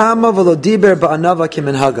 Shinatama v'lodiber ba'anava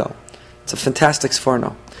kiminhago. It's a fantastic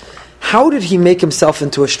Sforno. How did he make himself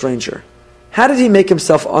into a stranger? How did he make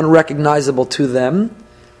himself unrecognizable to them?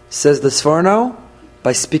 Says the Sforno,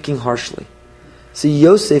 by speaking harshly. See,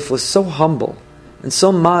 Yosef was so humble and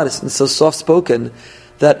so modest and so soft-spoken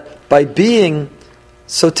that by being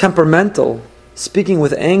so temperamental, speaking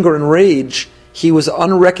with anger and rage, he was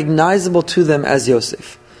unrecognizable to them as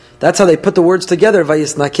Yosef. That's how they put the words together.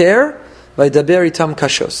 Vayisnaker, vaydaber itam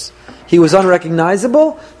kashos. He was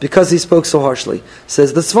unrecognizable because he spoke so harshly.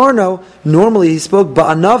 Says the Sforno, normally he spoke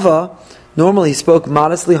ba'anava, normally he spoke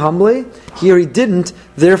modestly, humbly. Here he didn't,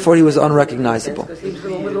 therefore he was unrecognizable. Because he was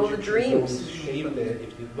the one with all the dreams. Even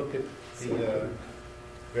if you look at the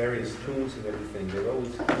various tombs and everything, they're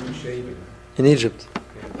always clean-shaven. In Egypt.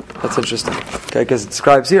 That's interesting. Okay, because it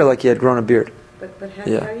describes here like he had grown a beard. But how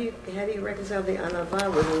do you reconcile the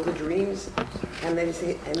anava with all the dreams? And then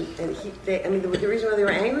the reason why they were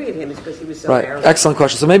angry at him is because he was so arrogant. Excellent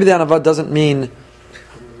question. So maybe the anava doesn't mean,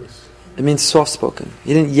 it means soft-spoken.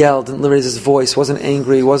 He didn't yell, didn't raise his voice, wasn't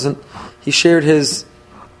angry, he shared his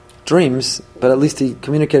dreams, but at least he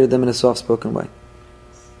communicated them in a soft-spoken way.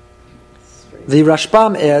 The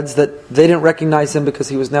Rashbam adds that they didn't recognize him because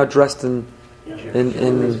he was now dressed in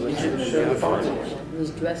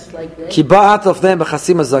was dressed like that. Ki ba'at of them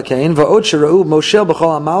b'chasim hazakein va'od shera'u Moshel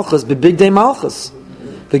b'chol ha'malchus b'big day malchus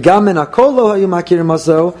v'gam min hakol lo hayu makirim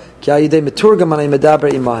hazo ki ha'yidei meturgam anei medaber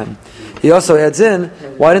imahim. He also adds in,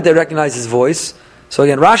 why didn't they recognize his voice? So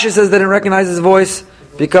again, Rashi says they didn't recognize his voice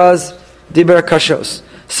because diber kashos.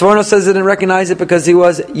 Sforno says they didn't recognize it because he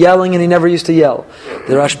was yelling and he never used to yell.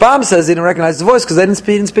 The Rashbam says they didn't recognize his voice because they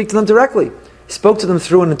didn't speak to them directly. He spoke to them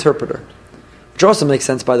through an interpreter. Which also makes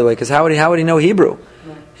sense, by the way, because how would he know Hebrew?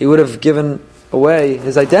 He would have given away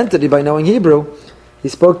his identity by knowing Hebrew. He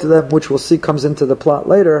spoke to them, which we'll see comes into the plot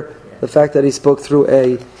later, the fact that he spoke through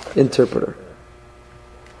a interpreter.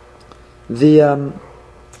 Here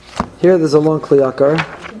there's a long kliyakar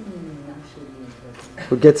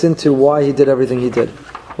who gets into why he did everything he did.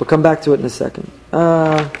 We'll come back to it in a second.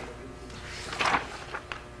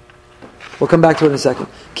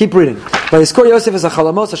 Keep reading.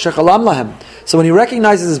 So when he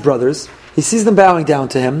recognizes his brothers, he sees them bowing down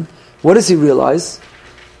to him. What does he realize?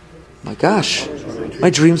 My gosh, my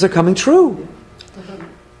dreams are coming true.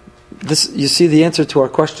 This, you see, the answer to our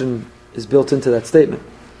question is built into that statement.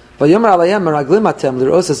 So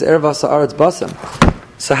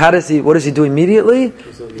what does he do immediately?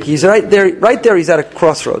 He's right there he's at a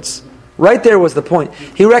crossroads. Right there was the point.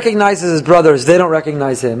 He recognizes his brothers, they don't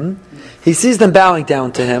recognize him. He sees them bowing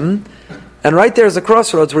down to him, and right there is a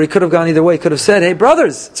crossroads where he could have gone either way. He could have said, hey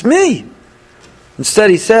brothers, it's me.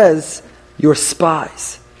 Instead he says, you're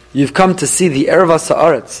spies. You've come to see the Erva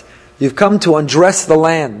Sa'aretz. You've come to undress the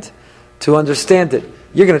land, to understand it.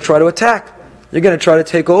 You're going to try to attack. You're going to try to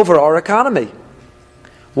take over our economy.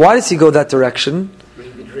 Why does he go that direction?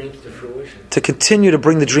 Bring the dreams to fruition. To continue to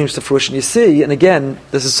bring the dreams to fruition. You see, and again,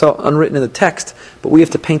 this is so unwritten in the text, but we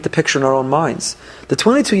have to paint the picture in our own minds. The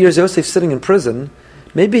 22 years Yosef sitting in prison,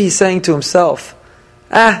 maybe he's saying to himself,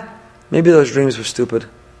 maybe those dreams were stupid.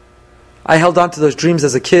 I held on to those dreams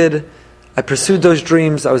as a kid. I pursued those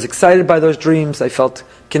dreams. I was excited by those dreams. I felt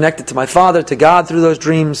connected to my father, to God through those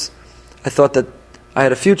dreams. I thought that I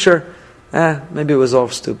had a future. Maybe it was all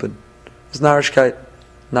stupid. It was narishkeit.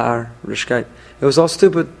 It was all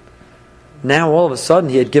stupid. Now all of a sudden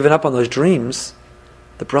he had given up on those dreams.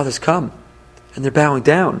 The brothers come and they're bowing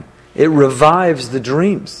down. It revives the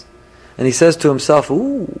dreams. And he says to himself,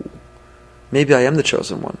 ooh, maybe I am the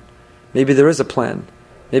chosen one. Maybe there is a plan.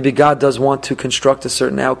 Maybe God does want to construct a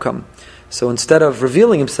certain outcome. So instead of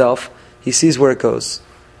revealing himself, he sees where it goes.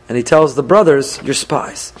 And he tells the brothers, you're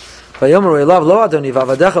spies. No, we're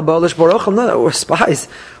spies.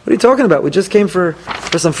 What are you talking about? We just came for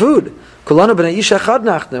some food. We're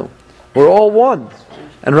all one.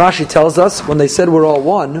 And Rashi tells us, when they said we're all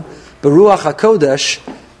one, Beruach HaKodesh,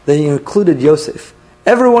 they included Yosef.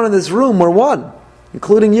 Everyone in this room, we're one.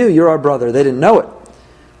 Including you, you're our brother. They didn't know it.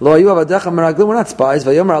 We're not spies.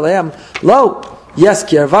 Lo,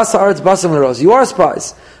 yes, you are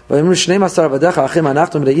spies. We're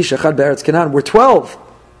 12.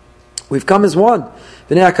 We've come as one.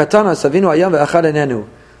 The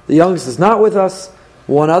youngest is not with us.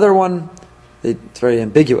 One other one, it's very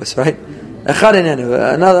ambiguous, right?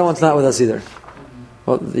 Another one's not with us either.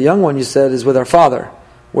 Well, the young one, you said, is with our father.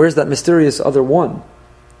 Where's that mysterious other one? You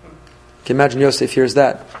can imagine Yosef hears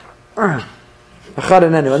that. And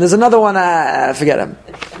there's another one, forget him.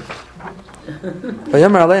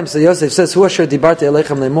 So Yosef says,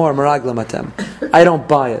 I don't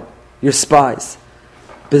buy it. You're spies.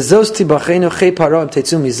 I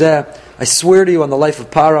swear to you on the life of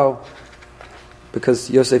Paro, because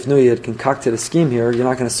Yosef knew he had concocted a scheme here, you're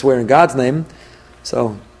not going to swear in God's name,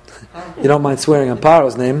 so you don't mind swearing on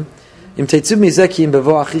Paro's name.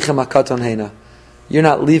 You're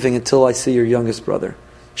not leaving until I see your youngest brother.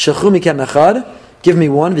 Give me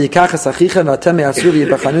one. He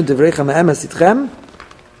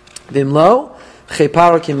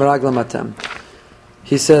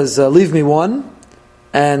says, leave me one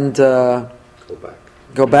and go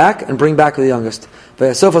back and bring back the youngest.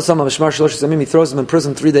 He throws him in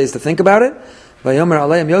prison 3 days to think about it.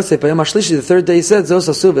 The third day he said,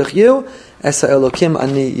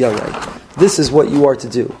 this is what you are to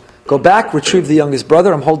do. Go back, retrieve the youngest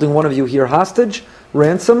brother. I'm holding one of you here hostage,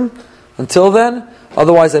 ransom. Until then,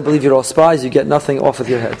 otherwise I believe you're all spies, you get nothing off of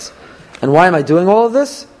your heads. And why am I doing all of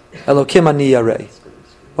this? Elokim ani yarei.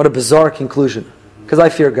 What a bizarre conclusion. Because I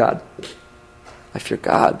fear God. I fear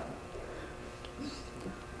God.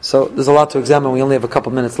 So there's a lot to examine. We only have a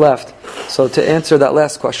couple minutes left. So to answer that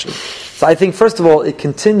last question. So I think first of all, it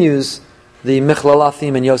continues the Michlala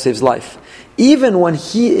theme in Yosef's life. Even when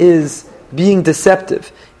he is being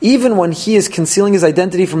deceptive, even when he is concealing his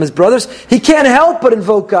identity from his brothers, he can't help but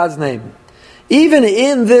invoke God's name. Even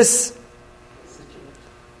in this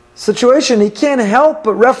situation, he can't help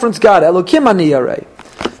but reference God. Elokim ani yarei.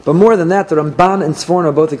 But more than that, the Ramban and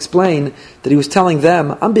Sforno both explain that he was telling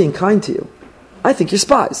them, I'm being kind to you. I think you're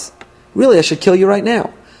spies. Really, I should kill you right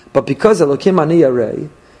now. But because Elokim ani yarei,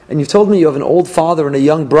 and you've told me you have an old father and a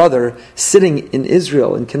young brother sitting in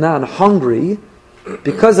Israel, in Canaan, hungry,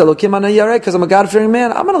 because Elokim ani yarei, because I'm a God-fearing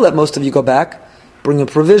man, I'm going to let most of you go back, bring them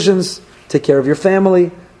provisions, take care of your family,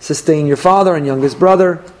 sustain your father and youngest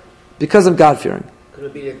brother, because I'm God-fearing. Could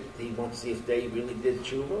it be that he wants to see if they really did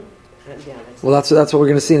tshuva? Well, that's what we're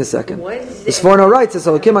going to see in a second. The Sforno writes, "Es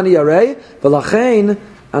Elokim ani yarei, v'lachein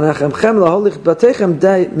anachemchem laholich batechem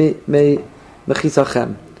dei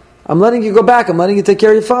mechisachem." I'm letting you go back. I'm letting you take care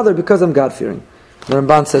of your father because I'm God-fearing. The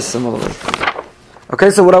Ramban says similarly. Okay,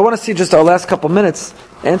 so what I want to see just our last couple minutes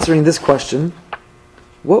answering this question: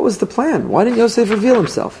 what was the plan? Why didn't Yosef reveal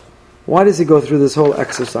himself? Why does he go through this whole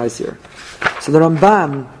exercise here? So the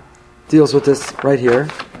Ramban deals with this right here.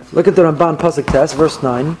 Look at the Ramban Pasuk Tes, verse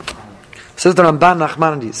 9. Says the Ramban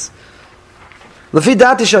Nachmanides. Lefi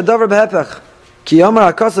dati shadavar behepech. Ki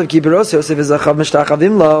yomer hakasav ki biros Yosef v'zachav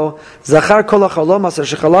mishtachavim lo zachar kol hacholom aser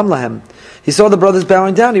shechalam lahem. He saw the brothers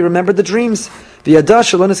bowing down. He remembered the dreams. V'yada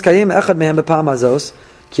shelo niskayim echad mehem b'pam hazos.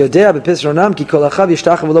 Ki yodea b'pisronam ki kol hachav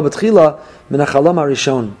yishtachavim lo b'tchila min hacholom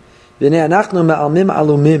harishon. V'nei anachnu me'almim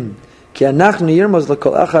alumim. Ki anachnu yirmoz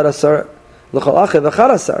l'kol achad asar l'kol achad v'achad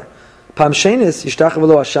asar. Pam shenis yishtachavim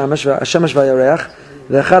lo hashemesh v'yareach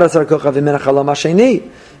v'achad asar kochav min hacholom hasheni.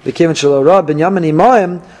 V'kevin shelo ra Binyamin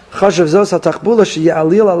imaim chashav zos hatachbula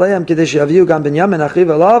she'ya'alil aleim kedei she'aviu gam Binyamin achiv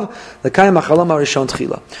elav l'kayim hacholom harishon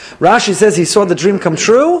tchila. Rashi says he saw the dream come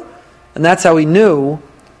true, and that's how he knew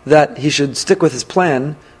that he should stick with his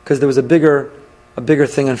plan, because there was a bigger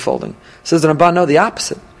thing unfolding. Says the Ramban, no, the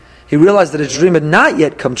opposite. He realized that his dream had not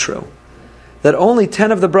yet come true. that only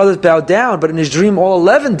 10 of the brothers bowed down, but in his dream all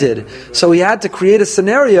 11 did. So he had to create a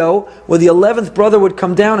scenario where the 11th brother would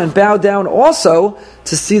come down and bow down also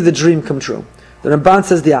to see the dream come true. The Ramban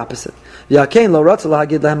says the opposite. So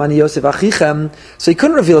he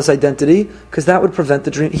couldn't reveal his identity because that would prevent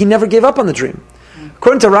the dream. He never gave up on the dream.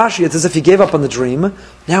 According to Rashi, it's as if he gave up on the dream.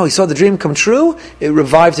 Now he saw the dream come true, it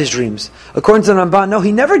revived his dreams. According to the Ramban, no,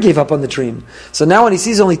 he never gave up on the dream. So now when he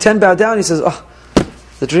sees only 10 bow down, he says, oh,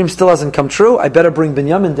 the dream still hasn't come true, I better bring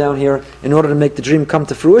Binyamin down here in order to make the dream come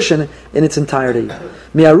to fruition in its entirety.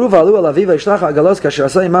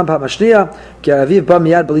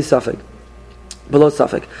 Below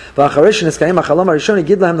Safek.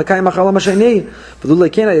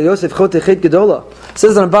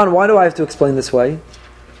 Says the Ramban, why do I have to explain this way?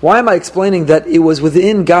 Why am I explaining that it was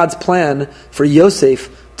within God's plan for Yosef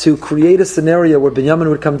to create a scenario where Binyamin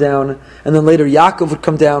would come down, and then later Yaakov would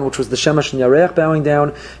come down, which was the Shemesh and Yareach bowing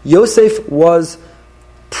down? Yosef was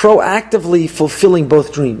proactively fulfilling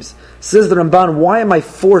both dreams. Says the Ramban, why am I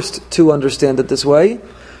forced to understand it this way?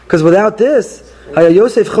 Because without this, there's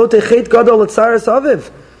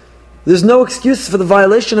no excuse for the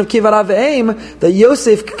violation of Kivat Avim that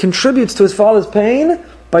Yosef contributes to his father's pain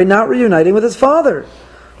by not reuniting with his father.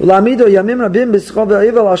 Because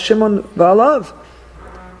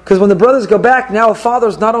when the brothers go back, now a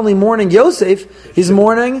father's not only mourning Yosef, he's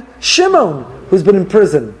mourning Shimon, who's been in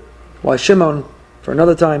prison. Why Shimon? For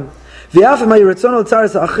another time. Even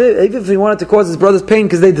if he wanted to cause his brothers pain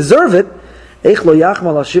because they deserve it, how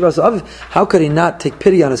could he not take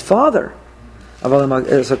pity on his father? Says the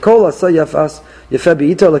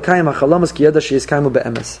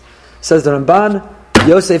Ramban,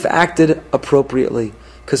 Yosef acted appropriately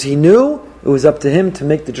because he knew it was up to him to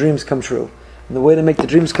make the dreams come true. And the way to make the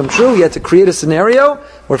dreams come true, he had to create a scenario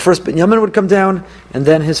where first Binyamin would come down and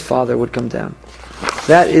then his father would come down.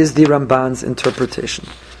 That is the Ramban's interpretation.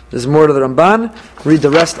 There's more to the Ramban. Read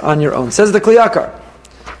the rest on your own. Says the Kli Yakar.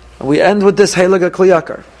 And we end with this Heilige Kli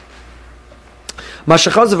Yakar.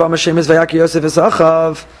 Mashachazav Amashem is Vayakir Yosef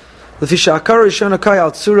Esachav. Lefisha Akar Rishon Akai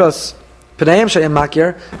Al Tzuras P'nayim Shayim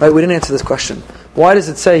Makir. Right, we didn't answer this question. Why does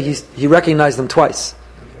it say he recognized them twice?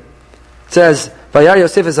 It says Vayar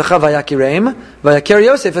Yosef Esachav Vayakireim Vayakir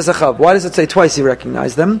Yosef Esachav. Why does it say twice he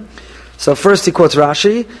recognized them? So first he quotes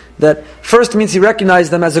Rashi that first means he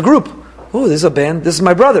recognized them as a group. Oh, this is a band. This is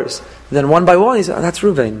my brothers. And then one by one he said, oh, that's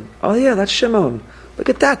Reuven. Oh yeah, that's Shimon. Look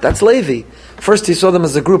at that, that's Levi. First he saw them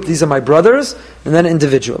as a group, these are my brothers, and then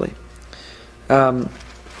individually.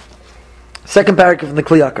 Second paragraph in the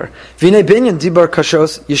Kli Yakar. V'nei binyan dibar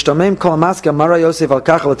kashos yishtamem kol amaska mara Yosef al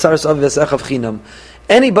kach l'tzaras aviv esachav chinam.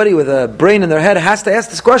 Anybody with a brain in their head has to ask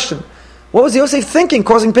this question. What was Yosef thinking,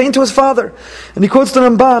 causing pain to his father? And he quotes the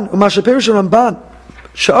Ramban, Umashapirish Ramban,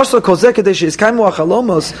 she'asla kol zeh kadei she'izkaimu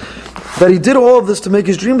achalomos, that he did all of this to make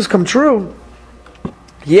his dreams come true.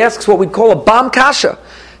 He asks what we'd call a bam kasha.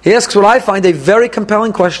 He asks what I find a very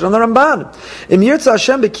compelling question on the Ramban. Im yirtza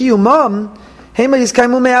Hashem b'kiyumam, hema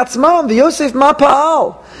yizkaimu me'atzmam, v'Yosef ma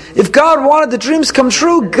pa'al. If God wanted the dreams come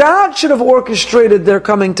true, God should have orchestrated their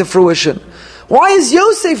coming to fruition. Why is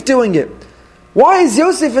Yosef doing it? Why is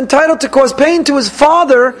Yosef entitled to cause pain to his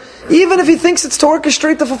father, even if he thinks it's to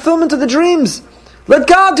orchestrate the fulfillment of the dreams? Let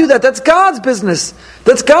God do that. That's God's business.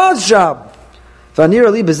 That's God's job. V'anir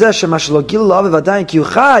ali b'zeh shemash lo gil lo aviv adayin ki hu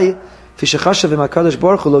chai, fi shechashav im HaKadosh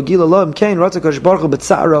Baruch Hu lo gil lo im kein ratza HaKadosh Baruch Hu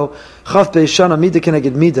b'tzaro chaf be'ishana mida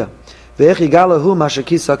keneged mida ve'ech yigala hu ma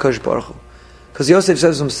shekisa HaKadosh Baruch Hu. Because Yosef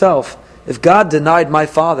says himself, if God denied my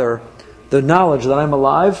father the knowledge that I'm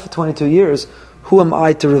alive for 22 years, who am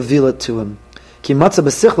I to reveal it to him? Ki matzah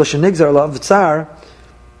b'sichla shenigzar lo v'tzar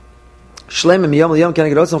shleim im yom l'yom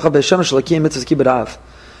keneged otzam chaf be'ishana shalakim mitzvah ki b'rav.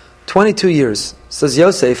 22 years, says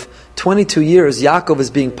Yosef, 22 years Yaakov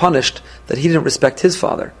is being punished that he didn't respect his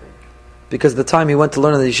father. Because the time he went to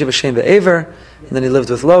learn in the Yeshiva Shem Ve'ever, and then he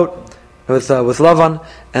lived with with Lavan,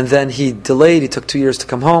 and then he delayed, he took 2 years to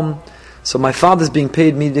come home. So my father's being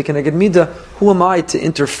paid Midah Keneged Midah. Who am I to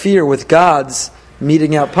interfere with God's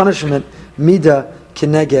meting out punishment? Midah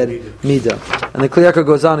Keneged Midah. And the Kli Yakar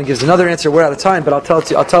goes on and gives another answer. We're out of time, but I'll tell it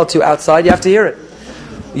to you outside. You have to hear it.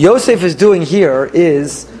 Yosef is doing here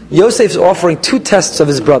is Yosef's offering two tests of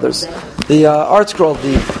his brothers. The art scroll,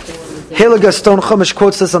 the Heilige Stone Chumash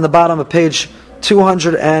quotes this on the bottom of page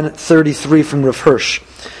 233 from Rav Hirsch.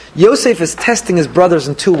 Yosef is testing his brothers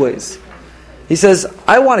in two ways. He says,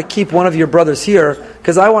 I want to keep one of your brothers here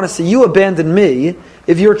because I want to see you abandon me.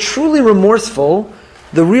 If you're truly remorseful,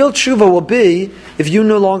 the real tshuva will be if you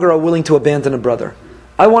no longer are willing to abandon a brother.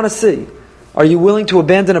 I want to see. Are you willing to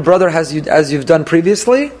abandon a brother as you've done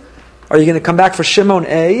previously? Are you going to come back for Shimon,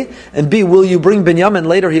 A? And B, will you bring Binyamin?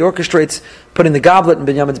 Later he orchestrates putting the goblet in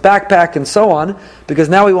Binyamin's backpack and so on, because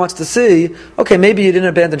now he wants to see, okay, maybe you didn't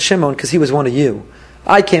abandon Shimon because he was one of you.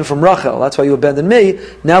 I came from Rachel, that's why you abandoned me.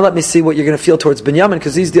 Now let me see what you're going to feel towards Binyamin,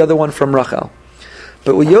 because he's the other one from Rachel.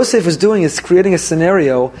 But what Yosef was doing is creating a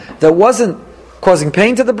scenario that wasn't causing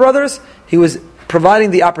pain to the brothers. He was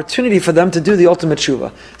providing the opportunity for them to do the ultimate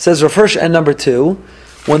tshuva. It says Rav Hirsch and number 2,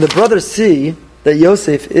 when the brothers see that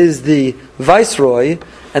Yosef is the viceroy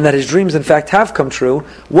and that his dreams in fact have come true,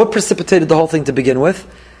 what precipitated the whole thing to begin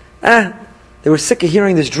with? They were sick of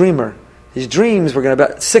hearing this dreamer. His dreams were going to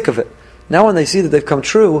be sick of it. Now when they see that they've come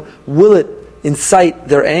true, will it incite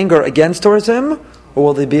their anger against towards him, or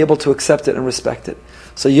will they be able to accept it and respect it?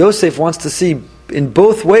 So Yosef wants to see in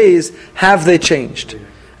both ways, have they changed?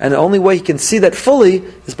 And the only way he can see that fully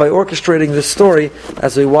is by orchestrating this story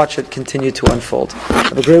as we watch it continue to unfold.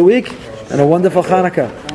 Have a great week and a wonderful Hanukkah.